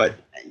 But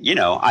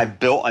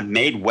I've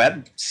made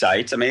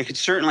websites. I mean, I could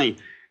certainly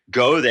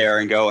go there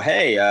and go,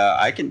 hey,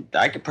 I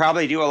could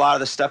probably do a lot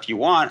of the stuff you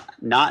want,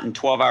 not in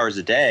 12 hours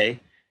a day.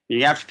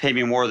 You have to pay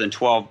me more than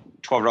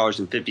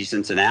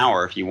 $12.50 an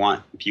hour if you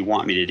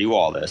want me to do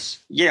all this.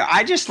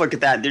 I just look at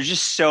that. There's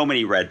just so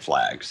many red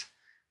flags.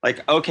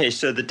 Like, okay,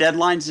 so the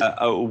deadline's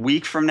a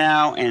week from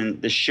now,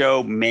 and the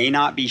show may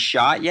not be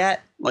shot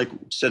yet. Like,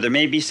 so there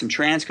may be some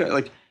transcode.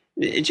 Like,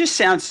 it just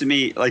sounds to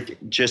me like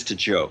just a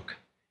joke,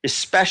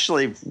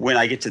 especially when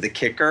I get to the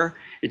kicker.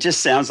 It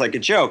just sounds like a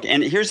joke.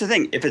 And here's the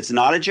thing. If it's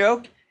not a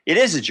joke, it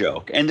is a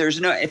joke. And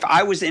if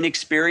I was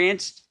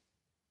inexperienced,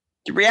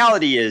 the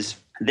reality is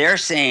they're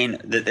saying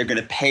that they're going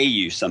to pay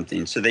you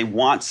something. So they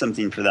want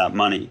something for that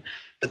money.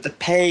 But the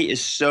pay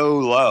is so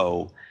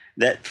low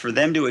that for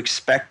them to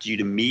expect you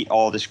to meet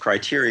all this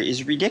criteria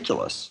is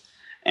ridiculous.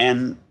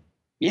 And,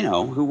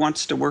 who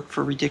wants to work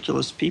for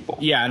ridiculous people?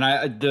 Yeah.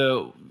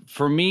 And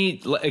for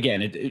me,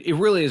 again, it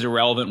really is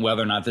irrelevant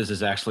whether or not this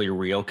is actually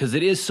real, because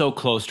it is so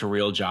close to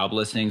real job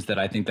listings that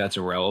I think that's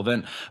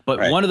irrelevant. But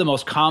right. One of the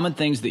most common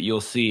things that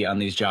you'll see on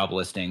these job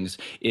listings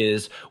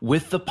is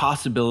with the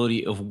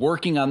possibility of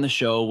working on the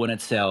show when it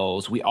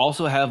sells. We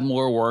also have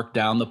more work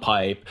down the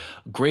pipe,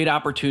 great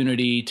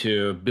opportunity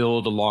to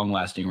build a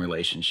long-lasting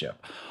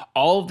relationship.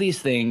 All of these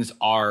things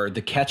are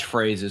the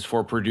catchphrases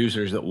for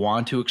producers that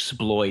want to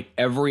exploit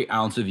every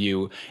ounce of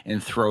you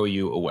and throw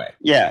you away.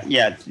 Yeah,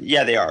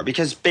 they are.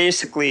 Because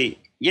basically,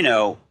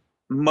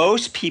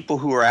 most people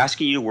who are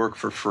asking you to work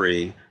for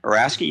free are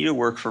asking you to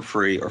work for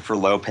free or for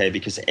low pay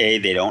because A,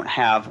 they don't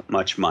have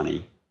much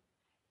money,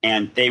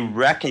 and they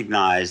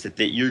recognize that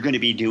you're going to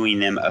be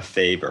doing them a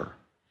favor.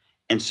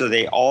 And so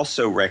they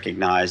also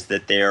recognize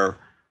that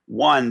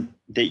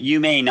that you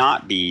may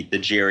not be the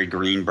Jerry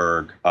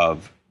Greenberg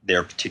of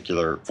their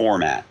particular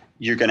format.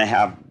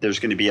 There's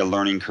going to be a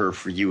learning curve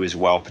for you as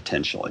well,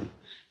 potentially.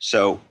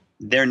 So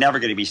they're never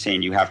going to be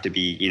saying you have to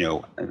be,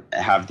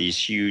 have these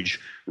huge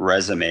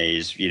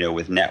resumes,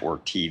 with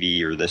network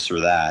TV or this or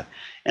that,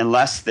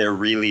 unless they're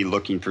really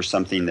looking for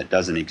something that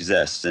doesn't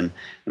exist. And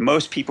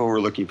most people who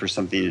are looking for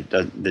something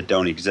that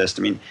don't exist,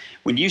 I mean,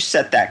 when you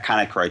set that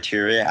kind of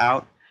criteria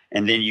out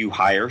and then you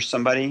hire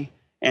somebody,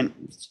 and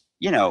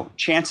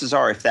chances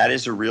are, if that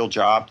is a real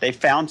job, they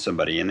found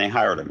somebody and they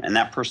hired them, and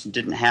that person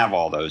didn't have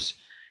all those,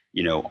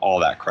 all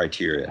that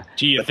criteria.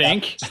 Do you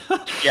think?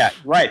 Yeah,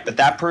 right. But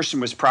that person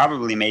was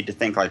probably made to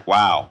think like,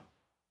 wow,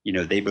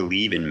 they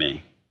believe in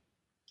me.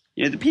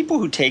 The people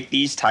who take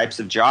these types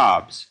of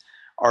jobs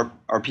are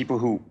people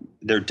who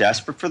they're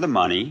desperate for the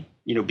money,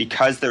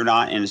 because they're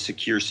not in a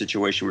secure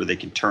situation where they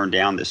can turn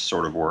down this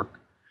sort of work.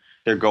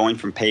 They're going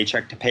from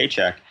paycheck to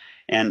paycheck,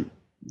 and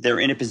they're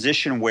in a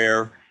position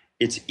where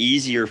it's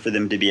easier for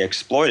them to be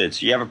exploited.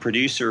 So you have a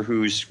producer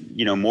who's,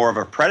 more of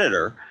a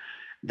predator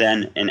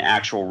than an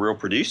actual real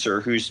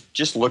producer who's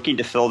just looking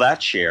to fill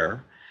that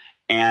share.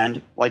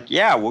 And like,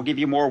 yeah, we'll give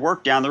you more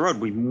work down the road.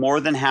 We're more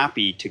than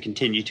happy to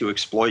continue to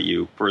exploit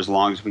you for as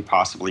long as we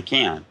possibly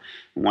can.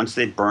 Once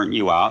they've burnt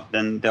you out,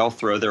 then they'll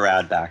throw their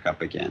ad back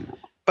up again.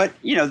 But,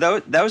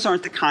 those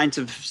aren't the kinds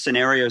of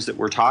scenarios that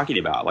we're talking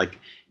about. Like,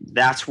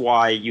 that's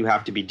why you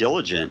have to be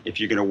diligent. If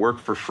you're going to work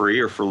for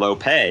free or for low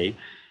pay,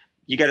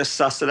 you got to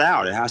suss it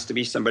out. It has to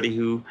be somebody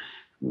who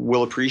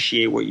will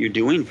appreciate what you're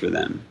doing for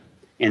them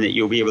and that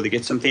you'll be able to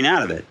get something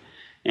out of it.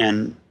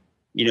 And,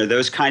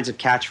 those kinds of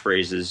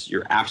catchphrases,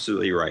 you're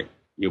absolutely right.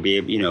 You'll be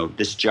able,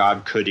 this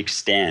job could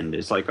extend.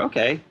 It's like,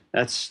 okay,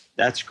 that's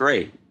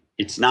great.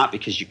 It's not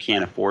because you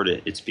can't afford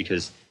it. It's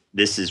because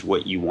this is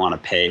what you want to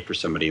pay for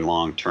somebody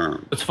long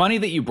term. It's funny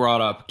that you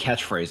brought up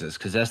catchphrases,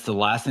 because that's the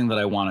last thing that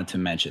I wanted to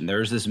mention.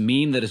 There's this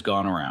meme that has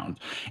gone around,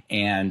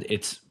 and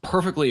it's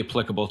perfectly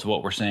applicable to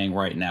what we're saying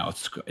right now.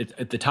 It's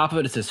at the top of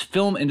it, it says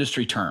film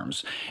industry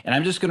terms. And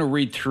I'm just going to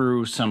read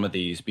through some of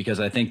these because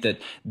I think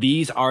that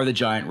these are the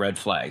giant red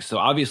flags. So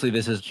obviously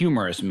this is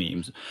humorous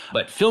memes,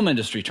 but film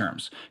industry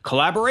terms: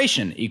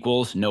 collaboration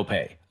equals no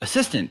pay.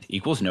 Assistant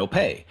equals no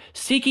pay.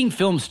 Seeking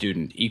film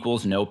student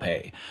equals no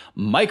pay.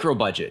 Micro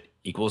budget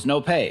equals no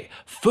pay.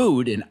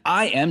 Food and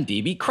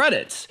IMDb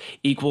credits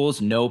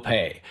equals no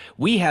pay.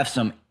 We have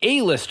some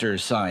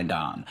A-listers signed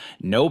on,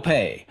 no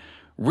pay.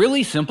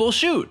 Really simple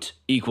shoot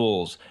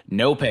equals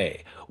no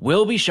pay.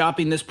 We'll be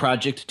shopping this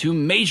project to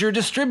major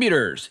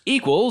distributors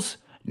equals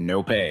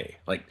no pay.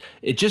 Like,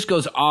 it just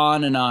goes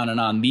on and on and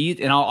on.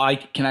 I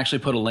can actually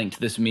put a link to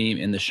this meme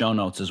in the show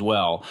notes as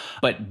well.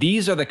 But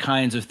these are the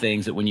kinds of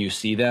things that when you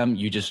see them,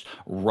 you just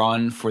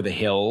run for the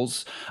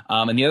hills.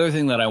 And the other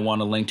thing that I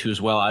want to link to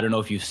as well, I don't know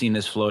if you've seen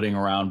this floating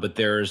around, but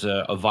there's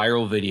a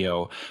viral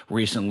video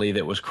recently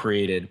that was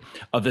created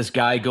of this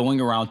guy going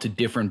around to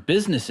different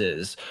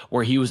businesses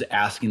where he was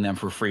asking them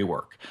for free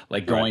work,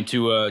 like going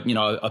to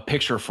a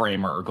picture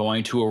framer or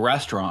going to a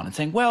restaurant and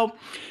saying, well,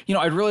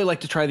 I'd really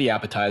like to try the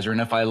appetizer, and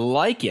if I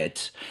like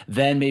it,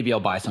 then maybe I'll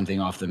buy something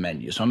off the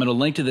menu. So I'm going to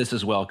link to this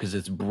as well because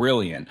it's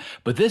brilliant.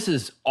 But this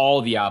is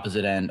all the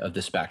opposite end of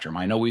the spectrum.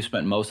 I know we've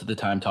spent most of the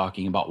time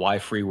talking about why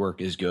free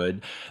work is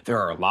good. There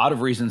are a lot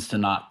of reasons to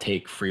not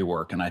take free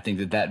work. And I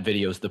think that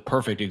video is the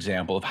perfect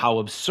example of how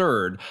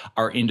absurd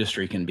our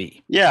industry can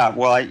be. Yeah,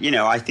 well,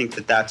 I think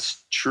that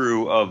that's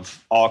true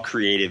of all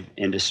creative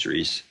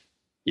industries,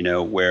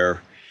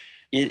 where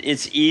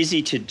it's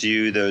easy to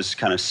do those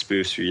kind of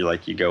spoofs where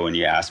you go and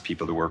you ask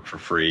people to work for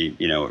free,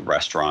 at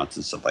restaurants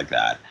and stuff like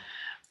that,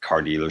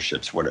 car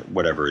dealerships,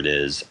 whatever it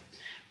is.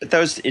 But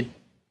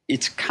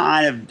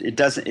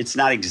it's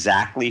not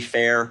exactly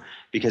fair,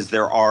 because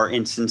there are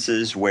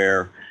instances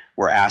where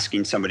we're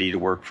asking somebody to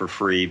work for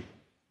free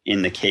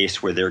in the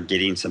case where they're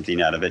getting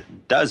something out of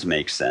it does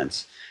make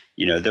sense.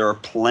 There are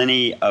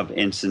plenty of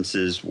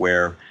instances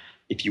where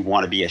if you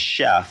want to be a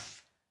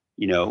chef,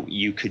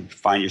 you could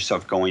find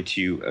yourself going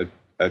to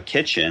a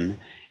kitchen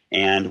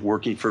and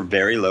working for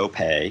very low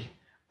pay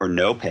or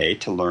no pay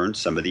to learn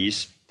some of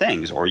these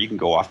things. Or you can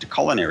go off to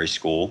culinary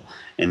school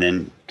and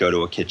then go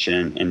to a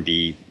kitchen and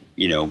be,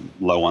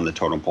 low on the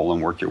totem pole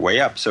and work your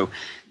way up. So,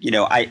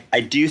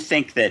 I do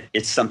think that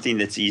it's something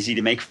that's easy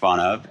to make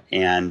fun of,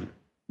 and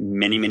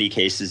many, many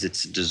cases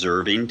it's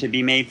deserving to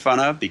be made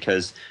fun of,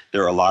 because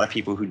there are a lot of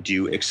people who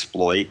do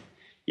exploit,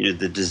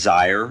 the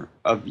desire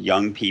of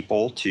young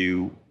people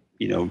to,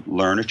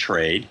 learn a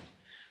trade,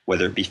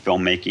 whether it be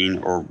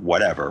filmmaking or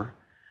whatever.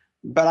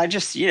 But I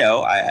just,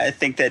 I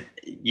think that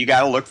you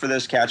got to look for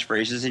those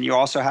catchphrases, and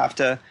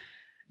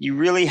you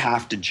really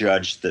have to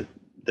judge the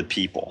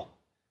people,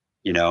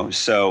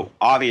 So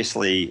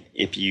obviously,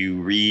 if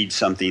you read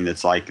something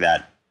that's like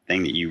that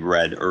thing that you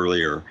read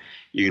earlier,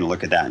 you're going to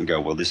look at that and go,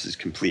 well, this is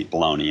complete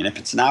baloney. And if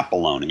it's not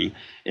baloney,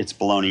 it's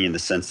baloney in the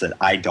sense that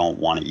I don't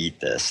want to eat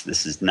this.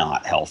 This is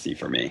not healthy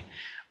for me.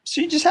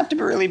 So you just have to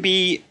really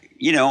be,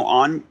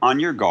 on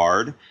your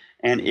guard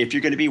And if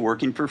you're going to be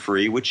working for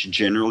free, which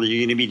generally you're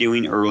going to be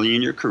doing early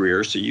in your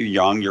career, so you're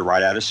young, you're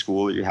right out of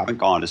school, you haven't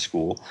gone to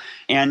school,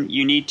 and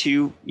you need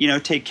to,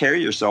 take care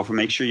of yourself and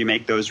make sure you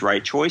make those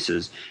right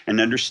choices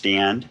and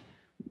understand,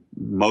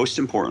 most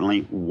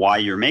importantly, why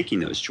you're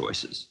making those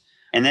choices.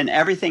 And then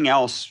everything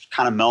else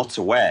kind of melts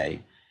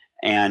away.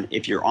 And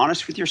if you're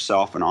honest with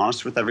yourself and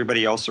honest with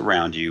everybody else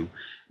around you,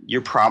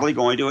 you're probably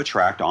going to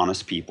attract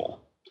honest people.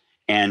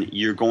 And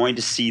you're going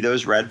to see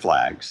those red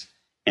flags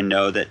and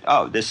know that,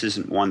 oh, this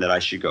isn't one that I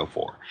should go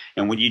for.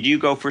 And when you do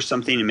go for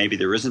something and maybe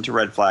there isn't a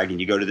red flag and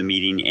you go to the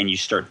meeting and you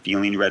start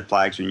feeling red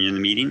flags when you're in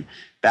the meeting,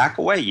 back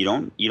away. You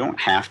don't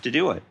have to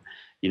do it.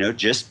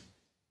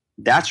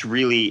 That's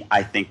really,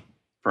 I think,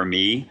 for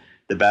me,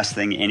 the best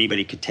thing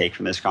anybody could take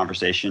from this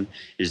conversation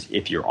is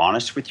if you're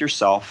honest with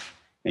yourself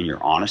and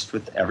you're honest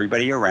with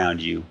everybody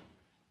around you,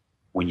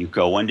 when you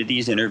go into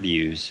these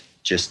interviews,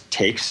 just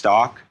take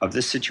stock of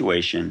the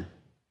situation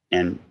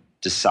and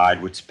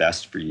decide what's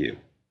best for you.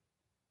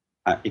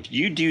 If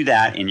you do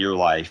that in your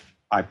life,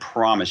 I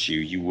promise you,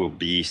 you will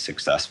be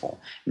successful.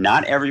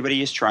 Not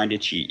everybody is trying to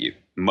cheat you.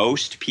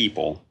 Most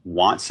people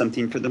want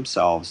something for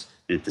themselves.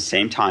 And at the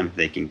same time, if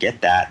they can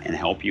get that and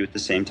help you at the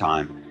same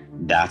time,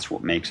 that's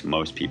what makes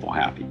most people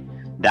happy.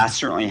 That's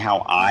certainly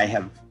how I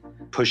have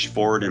pushed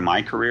forward in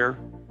my career.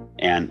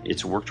 And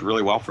it's worked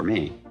really well for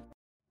me.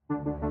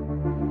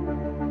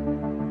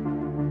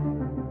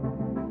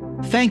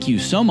 Thank you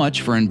so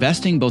much for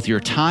investing both your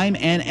time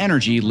and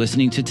energy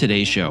listening to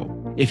today's show.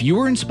 If you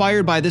were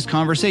inspired by this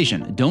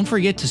conversation, don't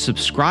forget to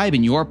subscribe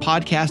in your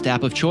podcast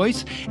app of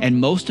choice, and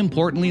most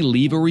importantly,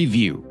 leave a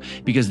review,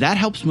 because that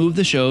helps move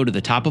the show to the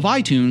top of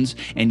iTunes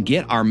and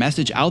get our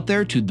message out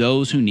there to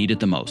those who need it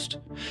the most.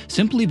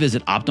 Simply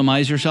visit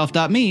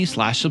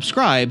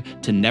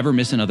optimizeyourself.me/subscribe to never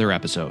miss another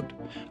episode.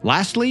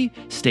 Lastly,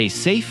 stay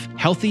safe,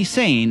 healthy,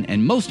 sane,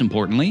 and most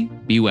importantly,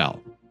 be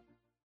well.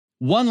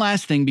 One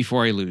last thing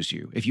before I lose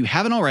you. If you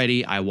haven't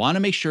already, I want to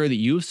make sure that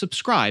you've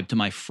subscribed to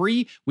my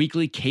free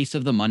weekly Case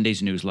of the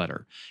Mondays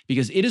newsletter,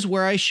 because it is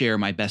where I share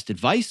my best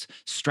advice,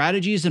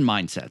 strategies, and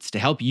mindsets to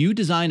help you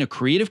design a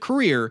creative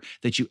career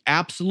that you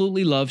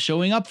absolutely love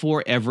showing up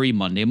for every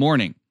Monday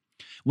morning.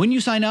 When you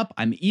sign up,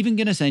 I'm even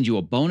going to send you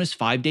a bonus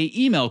 5-day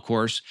email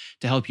course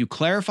to help you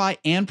clarify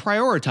and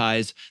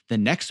prioritize the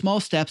next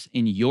small steps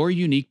in your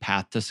unique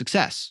path to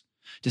success.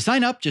 To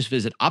sign up, just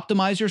visit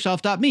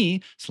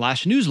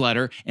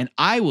optimizeyourself.me/newsletter, and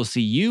I will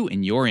see you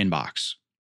in your inbox.